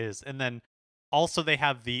like that is. And then also they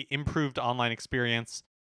have the improved online experience.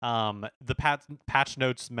 The patch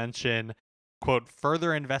notes mention, quote,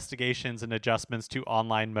 further investigations and adjustments to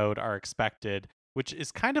online mode are expected, which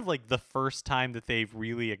is kind of like the first time that they've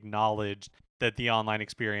really acknowledged that the online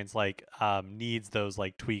experience like needs those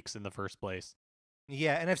like tweaks in the first place.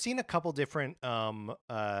 Yeah, and I've seen a couple different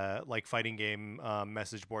like fighting game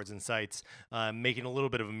message boards and sites making a little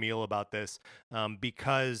bit of a meal about this,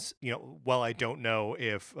 because while I don't know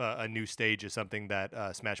if a new stage is something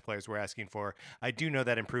that Smash players were asking for, I do know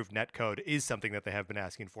that improved netcode is something that they have been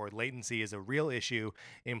asking for. Latency is a real issue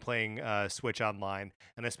in playing Switch Online,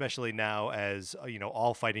 and especially now as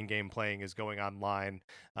all fighting game playing is going online,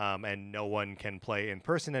 and no one can play in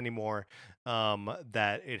person anymore.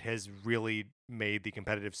 That it has really made the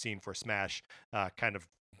competitive scene for Smash kind of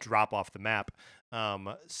drop off the map.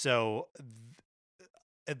 So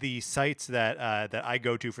the sites that I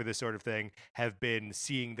go to for this sort of thing have been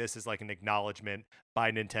seeing this as like an acknowledgement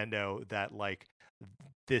by Nintendo that like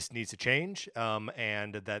this needs to change,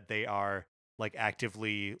 and that they are like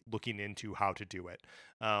actively looking into how to do it.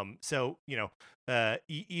 So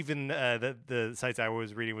even the sites I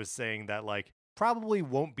was reading was saying that like probably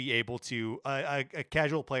won't be able to a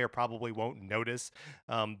casual player probably won't notice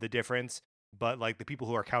the difference, but like the people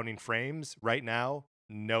who are counting frames right now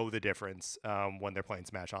know the difference when they're playing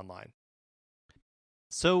Smash Online.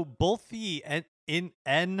 So both the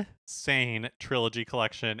Insane Trilogy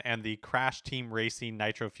Collection and the Crash Team Racing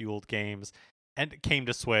Nitro Fueled games and came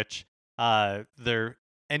to Switch. They're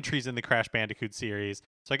entries in the Crash Bandicoot series.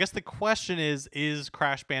 So I guess the question is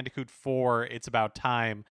Crash Bandicoot 4, It's About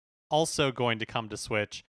Time, also going to come to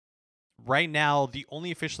Switch? Right now, the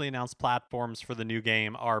only officially announced platforms for the new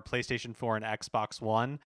game are PlayStation 4 and Xbox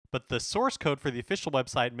One, but the source code for the official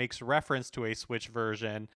website makes reference to a Switch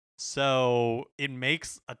version, so it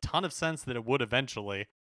makes a ton of sense that it would eventually.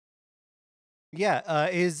 Yeah,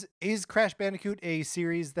 is Crash Bandicoot a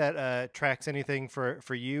series that tracks anything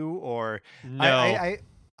for you, or No.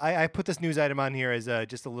 I put this news item on here as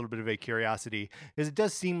just a little bit of a curiosity, because it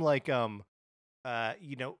does seem like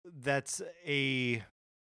that's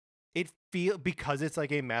it feel, because it's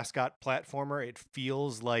like a mascot platformer, it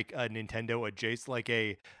feels like a Nintendo adjacent, like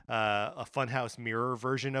a Funhouse Mirror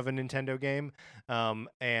version of a Nintendo game.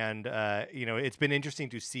 And you know, it's been interesting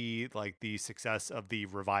to see like the success of the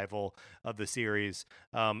revival of the series.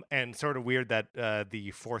 And sort of weird that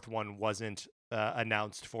the fourth one wasn't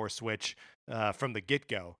announced for Switch from the get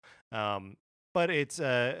go. But it's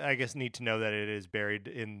I guess neat to know that it is buried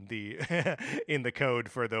in the in the code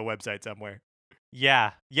for the website somewhere.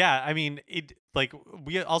 Yeah, yeah. I mean, it like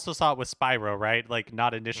we also saw it with Spyro, right? Like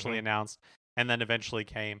not initially Hmm. announced and then eventually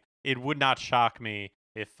came. It would not shock me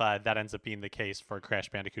if that ends up being the case for Crash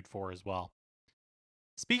Bandicoot 4 as well.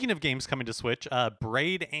 Speaking of games coming to Switch,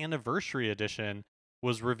 Braid Anniversary Edition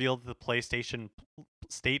was revealed at the PlayStation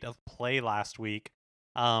State of Play last week.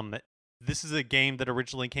 Um, this is a game that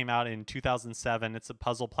originally came out in 2007. It's a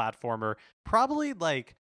puzzle platformer. Probably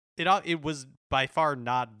like it was by far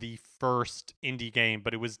not the first indie game,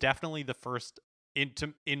 but it was definitely the first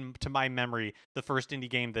into my memory, the first indie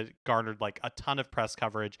game that garnered like a ton of press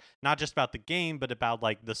coverage, not just about the game, but about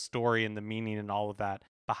like the story and the meaning and all of that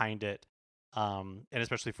behind it. And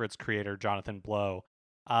especially for its creator, Jonathan Blow.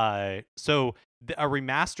 A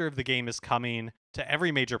remaster of the game is coming to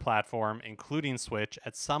every major platform, including Switch,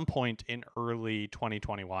 at some point in early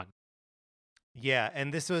 2021. Yeah,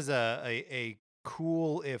 and this was a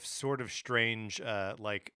cool, if sort of strange,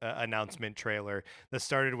 announcement trailer that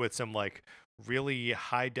started with some like really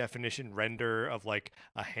high definition render of like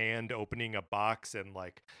a hand opening a box and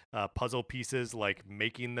like puzzle pieces like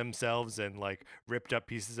making themselves, and like ripped up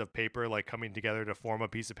pieces of paper like coming together to form a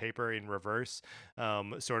piece of paper in reverse,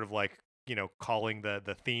 sort of like, you know, calling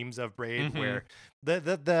the themes of Braid, Mm-hmm. where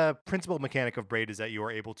the principal mechanic of Braid is that you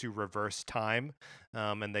are able to reverse time,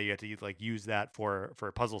 and that you have to like use that for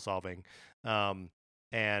puzzle solving. Um,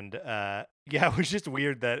 and yeah, it was just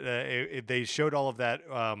weird that they showed all of that,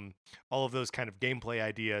 all of those kind of gameplay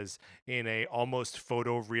ideas in a almost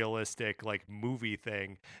photorealistic like movie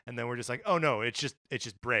thing, and then we're just like, oh no, it's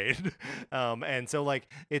just Braid. And so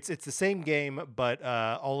like it's the same game, but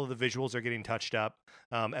all of the visuals are getting touched up.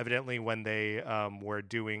 Evidently, when they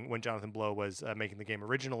when Jonathan Blow was making the game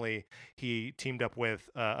originally, he teamed up with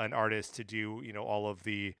an artist to do, you know, all of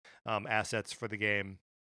the assets for the game,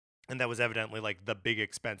 and that was evidently like the big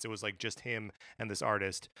expense. It was like just him and this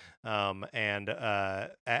artist. And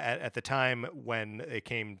at the time when it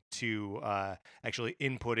came to actually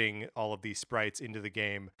inputting all of these sprites into the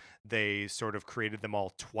game, they sort of created them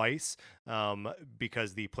all twice,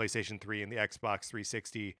 because the PlayStation 3 and the Xbox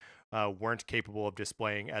 360 weren't capable of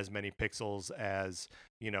displaying as many pixels as,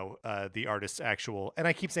 you know, the artist's actual. And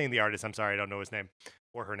I keep saying the artist. I'm sorry, I don't know his name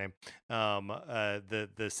or her name.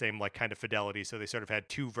 The same like kind of fidelity. So they sort of had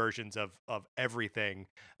two versions of everything,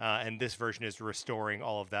 and this version is restoring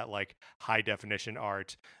all of that like high definition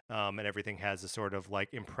art, and everything has a sort of like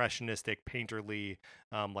impressionistic, painterly,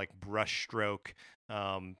 like brush stroke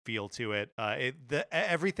feel to it.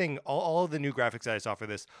 Everything, all of the new graphics that I saw for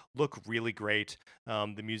this look really great.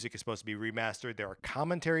 The music is supposed to be remastered. There are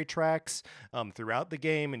commentary tracks throughout the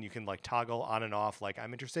game, and you can like toggle on and off. Like,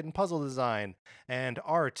 I'm interested in puzzle design and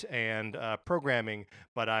art and programming,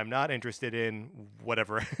 but I'm not interested in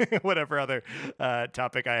whatever whatever other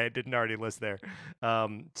topic I didn't already list there.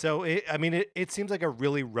 So I mean, it seems like a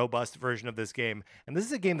really robust version of this game, and this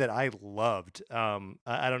is a game that I loved.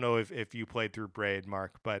 I don't know if you played through Braid,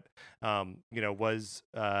 Mark, but you know, was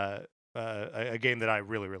a game that I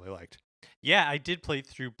really really liked. Yeah, I did play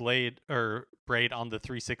through Braid on the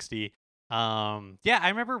 360. Yeah, I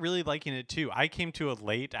remember really liking it too. I came to it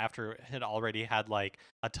late after it had already had like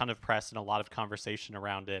a ton of press and a lot of conversation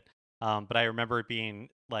around it. But I remember it being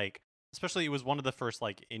like, especially it was one of the first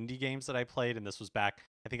like indie games that I played, and this was back.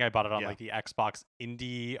 I think I bought it on Yeah. like the Xbox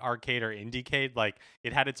Indie Arcade or Indiecade. Like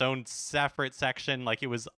it had its own separate section. Like it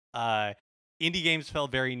was indie games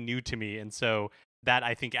felt very new to me, and so that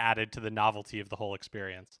I think added to the novelty of the whole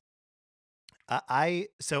experience. I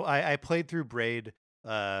played through Braid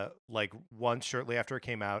like once shortly after it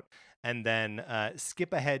came out, and then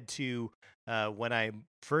skip ahead to when I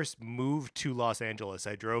first moved to Los Angeles.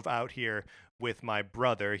 I drove out here with my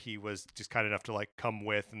brother. He was just kind enough to like come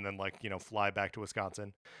with, and then like, you know, fly back to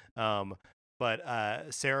Wisconsin. Um, but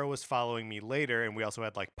Sarah was following me later, and we also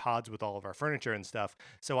had like pods with all of our furniture and stuff.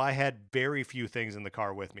 So I had very few things in the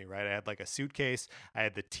car with me, right? I had like a suitcase, I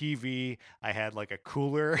had the TV, I had like a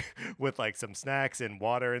cooler with like some snacks and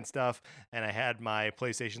water and stuff, and I had my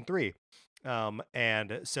PlayStation 3.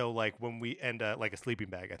 And so like when we end like a sleeping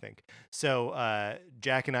bag, I think. So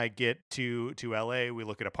Jack and I get to LA. We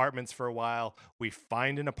look at apartments for a while. We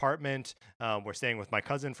find an apartment. We're staying with my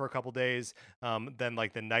cousin for a couple days. Then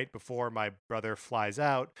like the night before my brother flies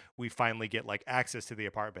out, we finally get like access to the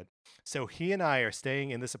apartment. So he and I are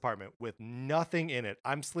staying in this apartment with nothing in it.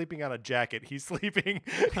 I'm sleeping on a jacket. He's sleeping.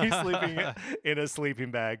 He's sleeping in a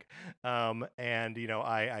sleeping bag. And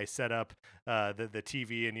I set up the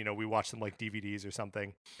TV, and we watch some like DVDs or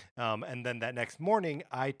something. And then that next morning,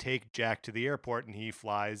 I take Jack to the airport, and he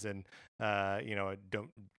flies, and I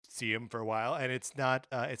don't see him for a while, and it's not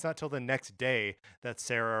till the next day that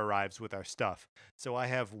Sarah arrives with our stuff. So I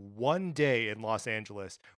have one day in Los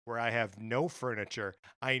Angeles where I have no furniture.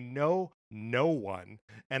 I know no one,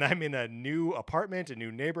 and I'm in a new apartment, a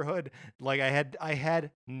new neighborhood. Like I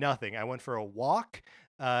had nothing. I went for a walk.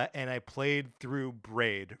 And I played through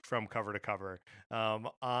Braid from cover to cover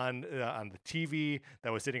on the TV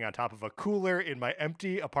that was sitting on top of a cooler in my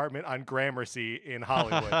empty apartment on Gramercy in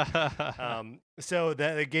Hollywood. So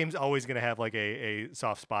the game's always going to have like a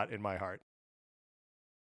soft spot in my heart.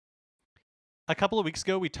 A couple of weeks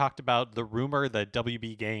ago, we talked about the rumor that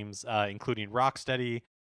WB Games, including Rocksteady,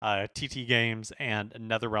 TT Games, and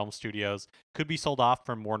NetherRealm Studios, could be sold off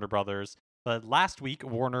from Warner Brothers. But last week,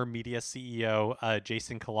 Warner Media CEO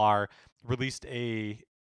Jason Kilar released a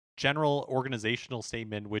general organizational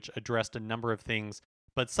statement which addressed a number of things.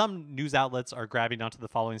 But some news outlets are grabbing onto the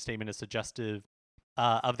following statement as suggestive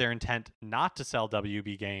of their intent not to sell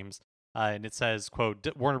WB Games. And it says, quote,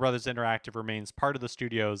 Warner Brothers Interactive remains part of the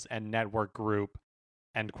studios and network group,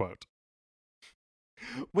 end quote.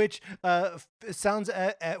 Which sounds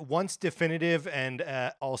at once definitive and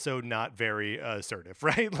also not very assertive,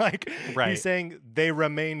 right? Like he's saying they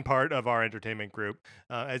remain part of our entertainment group,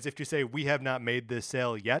 as if to say we have not made this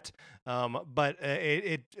sale yet. But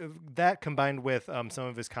it that combined with some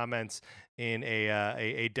of his comments in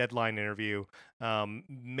a Deadline interview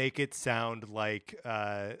make it sound like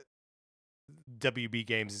WB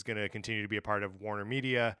Games is going to continue to be a part of Warner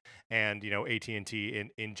Media and AT&T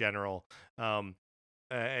in general.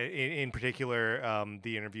 In particular,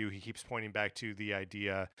 the interview, he keeps pointing back to the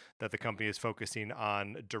idea that the company is focusing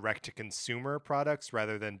on direct-to-consumer products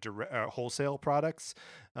rather than wholesale products,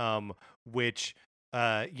 which,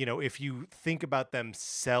 if you think about them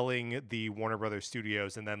selling the Warner Brothers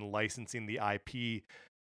studios and then licensing the IP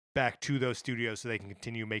back to those studios so they can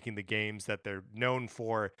continue making the games that they're known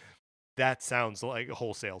for, that sounds like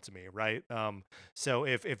wholesale to me, right? So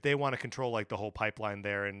if they want to control like the whole pipeline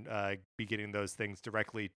there and be getting those things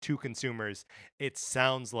directly to consumers, it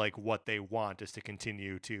sounds like what they want is to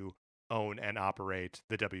continue to own and operate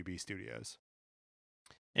the WB studios.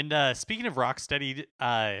 And speaking of Rocksteady,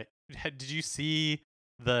 did you see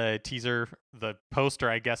the teaser? The poster,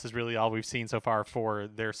 I guess, is really all we've seen so far for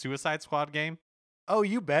their Suicide Squad game. Oh,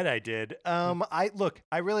 you bet I did. I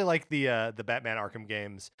really like the Batman Arkham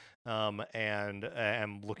games, and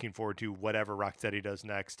am looking forward to whatever Rocksteady does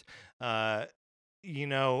next.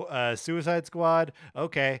 Suicide Squad.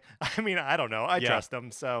 Okay, I mean, I don't know. I trust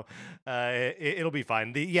them, so it'll be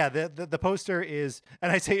fine. The poster is,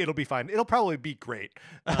 and I say it'll be fine. It'll probably be great.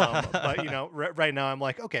 But right now I'm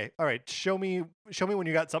like, okay, all right, show me when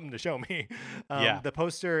you got something to show me. The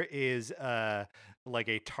poster is like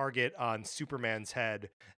a target on Superman's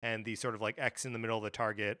head, and the sort of like X in the middle of the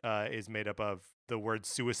target is made up of the words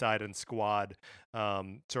suicide and squad,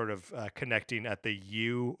 sort of connecting at the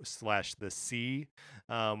U/the C,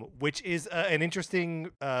 which is an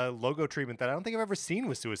interesting logo treatment that I don't think I've ever seen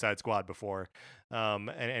with Suicide Squad before,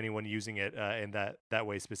 and anyone using it in that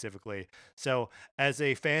way specifically. So as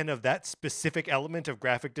a fan of that specific element of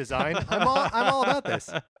graphic design, I'm all about this.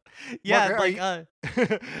 Yeah, Mark,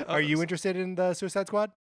 are you interested in the Suicide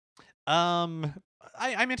Squad? I'm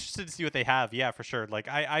interested to see what they have. Yeah, for sure. Like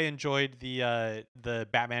I enjoyed the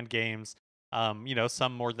Batman games.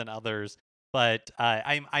 Some more than others, but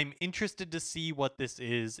I'm interested to see what this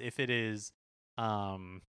is. If it is,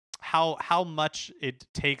 how much it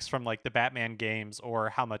takes from like the Batman games, or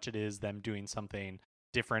how much it is them doing something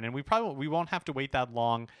different. And we won't have to wait that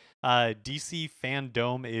long. DC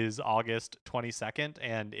Fandom is August 22nd,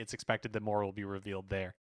 and it's expected that more will be revealed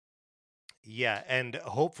there. Yeah, and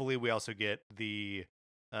hopefully we also get the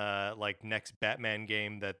next Batman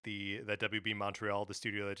game that WB Montreal, the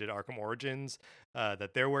studio that did Arkham Origins,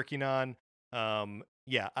 that they're working on. I'm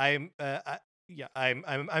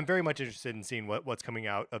very much interested in seeing what's coming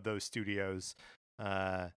out of those studios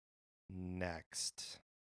next.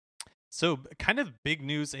 Kind of big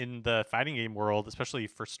news in the fighting game world, especially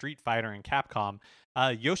for Street Fighter and Capcom.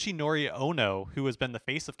 Yoshinori Ono, who has been the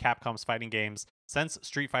face of Capcom's fighting games since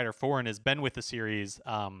Street Fighter 4 and has been with the series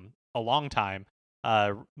a long time,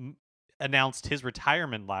 announced his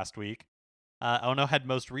retirement last week. Ono had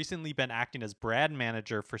most recently been acting as brand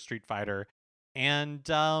manager for Street Fighter, and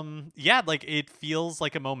yeah, like it feels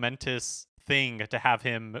like a momentous thing to have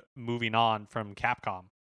him moving on from Capcom.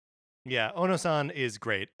 Yeah, Ono-san is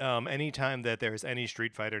great. Anytime that there's any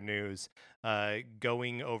Street Fighter news,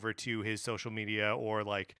 going over to his social media or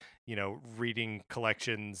like reading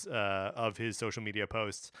collections of his social media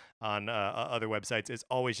posts on other websites is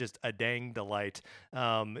always just a dang delight.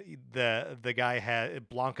 The guy had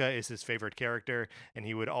Blanca is his favorite character, and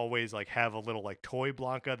he would always like have a little like toy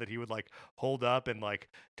Blanca that he would like hold up and like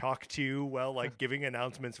talk to while like giving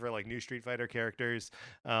announcements for like new Street Fighter characters.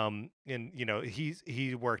 And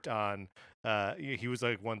he worked on he was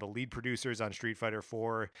like one of the lead producers on Street Fighter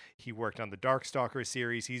 4. He worked on the Darkstalker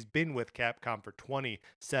series. He's been with Capcom for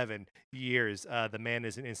 27 years. The man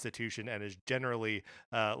is an institution and is generally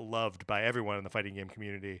loved by everyone in the fighting game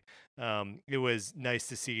community. It was nice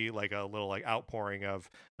to see like a little like outpouring of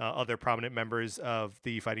other prominent members of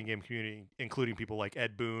the fighting game community, including people like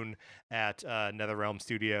Ed Boon at NetherRealm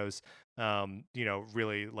Studios.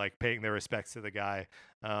 Really like paying their respects to the guy.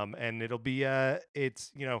 And it'll be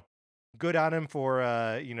it's good on him for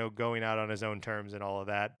going out on his own terms and all of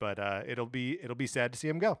that, but it'll be sad to see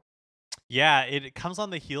him go. Yeah, it comes on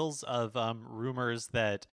the heels of rumors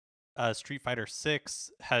that Street Fighter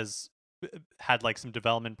 6 has had like some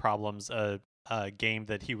development problems. A game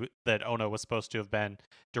that that Ono was supposed to have been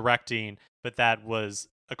directing, but that was,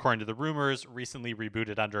 according to the rumors, recently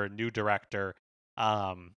rebooted under a new director.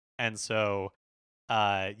 And so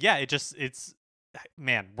yeah, it's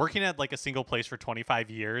man, working at like a single place for 25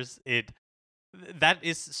 years, that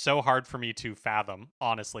is so hard for me to fathom,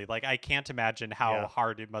 honestly. Like I can't imagine how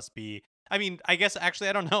hard it must be. I mean, I guess actually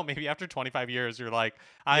I don't know, maybe after 25 years you're like,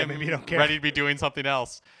 maybe you don't care. Ready to be doing something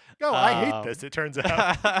else. Oh, I hate this, it turns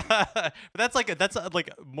out. But that's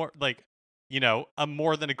more like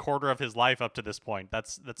more than a quarter of his life up to this point.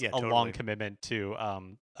 That's totally. Long commitment to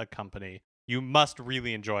a company. You must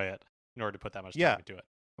really enjoy it in order to put that much time into it.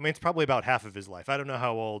 I mean, it's probably about half of his life. I don't know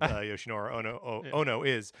how old Yoshinori Ono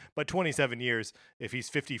is, but 27 years. If he's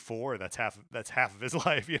 54, that's half of his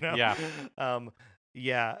life. Yeah.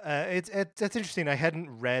 It's interesting. I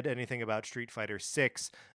hadn't read anything about Street Fighter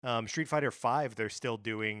 6. Street Fighter 5, they're still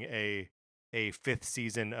doing a fifth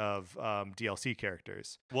season of DLC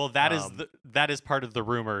characters. Well, that is part of the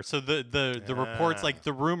rumor. So the reports, like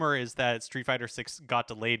the rumor is that Street Fighter 6 got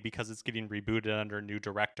delayed because it's getting rebooted under a new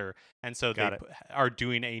director, and so they are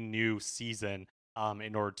doing a new season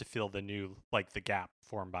in order to fill the new the gap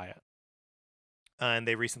formed by it. And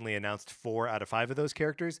they recently announced 4 out of 5 of those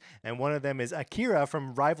characters, and one of them is Akira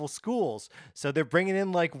from Rival Schools. So they're bringing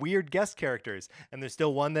in like weird guest characters, and there's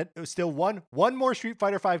still one more Street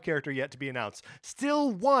Fighter 5 character yet to be announced.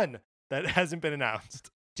 Still one that hasn't been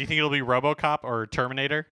announced. Do you think it'll be RoboCop or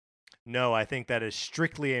Terminator? No, I think that is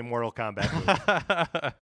strictly a Mortal Kombat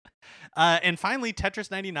movie. And finally,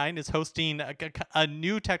 Tetris 99 is hosting a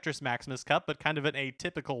new Tetris Maximus Cup, but kind of an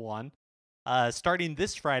atypical one. Starting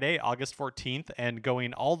this Friday, August 14th, and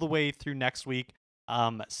going all the way through next week,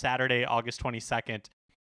 Saturday, August 22nd.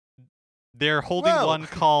 They're holding one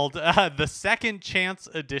called the Second Chance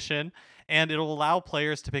Edition, and it'll allow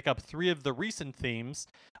players to pick up 3 of the recent themes.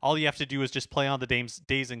 All you have to do is just play on the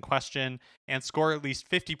days in question and score at least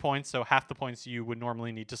 50 points, so half the points you would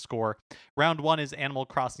normally need to score. Round 1 is Animal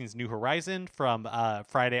Crossing's New Horizon from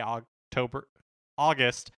Friday,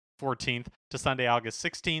 August 14th to Sunday, August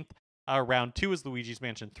 16th. Round 2 is Luigi's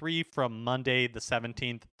Mansion 3 from Monday the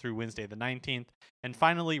 17th through Wednesday the 19th. And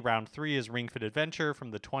finally, round 3 is Ring Fit Adventure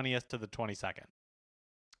from the 20th to the 22nd.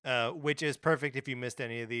 Which is perfect if you missed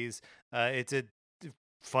any of these. It's a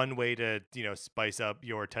fun way to spice up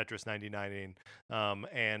your Tetris 99.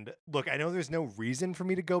 And look, I know there's no reason for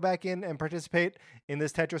me to go back in and participate in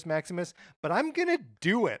this Tetris Maximus, but I'm gonna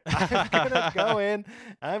do it. I'm gonna go in,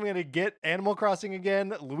 I'm gonna get Animal Crossing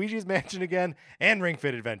again, Luigi's Mansion again, and Ring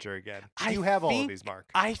Fit Adventure again. You have all of these,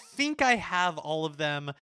 Mark. I think I have all of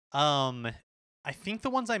them. I think the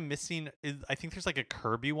ones I'm missing is, I think there's like a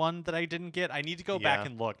Kirby one that I didn't get. I need to go back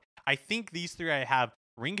and look. I think these 3 I have.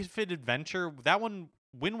 Ring Fit Adventure, that one,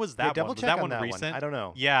 when was that one? Was that one recent? I don't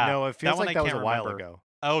know. Yeah. No, it feels like that was a while ago.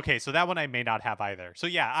 Okay, so that one I may not have either. So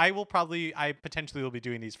yeah, I potentially will be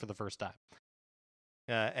doing these for the first time.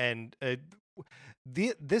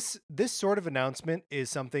 This sort of announcement is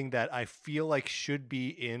something that I feel like should be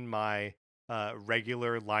in my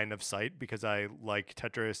regular line of sight because I like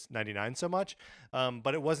Tetris 99 so much.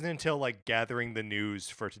 But it wasn't until like gathering the news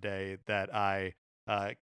for today that I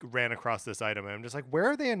ran across this item, and I'm just like, where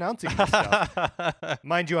are they announcing this stuff?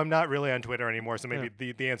 Mind you, I'm not really on Twitter anymore, so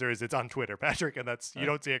maybe the answer is it's on Twitter, Patrick, and that's you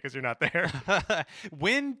don't see it because you're not there.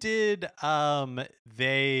 When did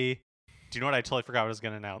they? Do you know what? I totally forgot what I was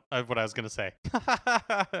going to announce. What I was going to say.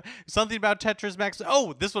 Something about Tetris Max.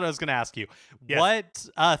 Oh, this is what I was going to ask you. Yes.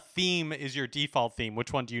 What theme is your default theme?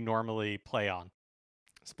 Which one do you normally play on?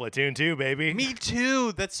 Splatoon 2, baby. Me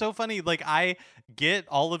too. That's so funny. Like I get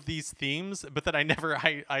all of these themes, but then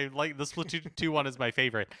I like the Splatoon 2 one is my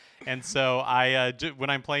favorite. And so when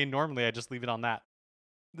I'm playing normally, I just leave it on that.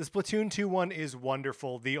 The Splatoon 2 one is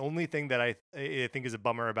wonderful. The only thing that I think is a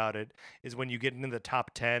bummer about it is when you get into the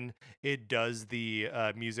top 10, it does the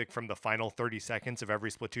music from the final 30 seconds of every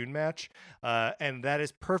Splatoon match. And that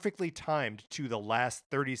is perfectly timed to the last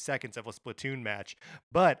 30 seconds of a Splatoon match.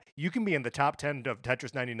 But you can be in the top 10 of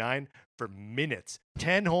Tetris 99 for minutes,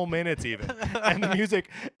 10 whole minutes even. And the music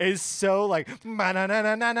is so like...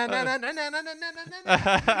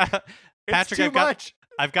 It's too much.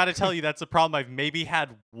 I've got to tell you, that's a problem I've maybe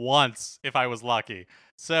had once if I was lucky.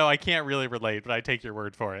 So I can't really relate, but I take your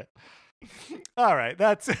word for it. All right,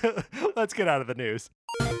 let's get out of the news.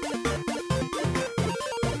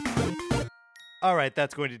 All right,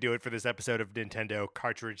 that's going to do it for this episode of Nintendo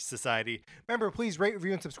Cartridge Society. Remember, please rate,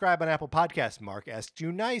 review, and subscribe on Apple Podcasts. Mark asked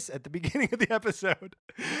you nice at the beginning of the episode,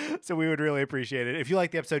 so we would really appreciate it. If you like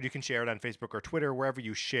the episode, you can share it on Facebook or Twitter, wherever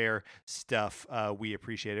you share stuff. We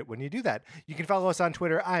appreciate it when you do that. You can follow us on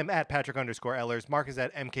Twitter. I'm at Patrick_Ellers. Mark is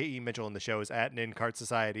at MKE Mitchell, and the show is at NinCart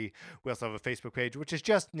Society. We also have a Facebook page, which is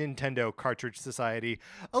just Nintendo Cartridge Society.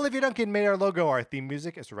 Olivia Duncan made our logo. Our theme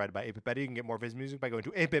music is provided by 8-Bit Betty. You can get more of his music by going to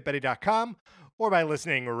 8bitbetty.com. or by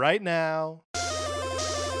listening right now.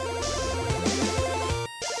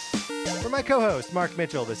 For my co-host, Mark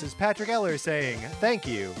Mitchell, this is Patrick Ellers saying thank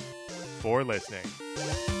you for listening.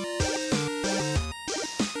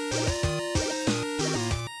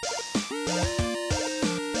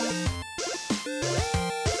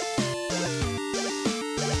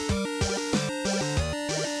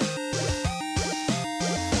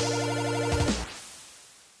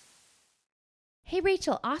 Hey,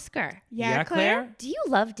 Rachel, Oscar. Yeah, Claire? Do you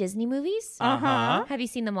love Disney movies? Uh-huh. Have you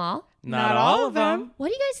seen them all? Not all of them. What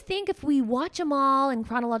do you guys think if we watch them all in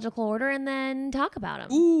chronological order and then talk about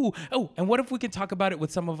them? Ooh. Oh, and what if we could talk about it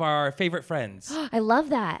with some of our favorite friends? I love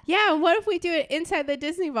that. Yeah, what if we do it inside the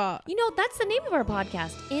Disney Vault? You know, that's the name of our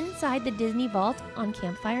podcast, Inside the Disney Vault on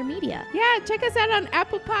Campfire Media. Yeah, check us out on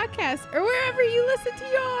Apple Podcasts or wherever you listen to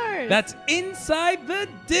yours. That's Inside the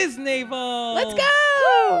Disney Vault. Let's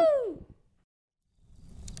go! Woo!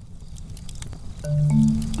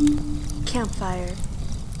 Campfire.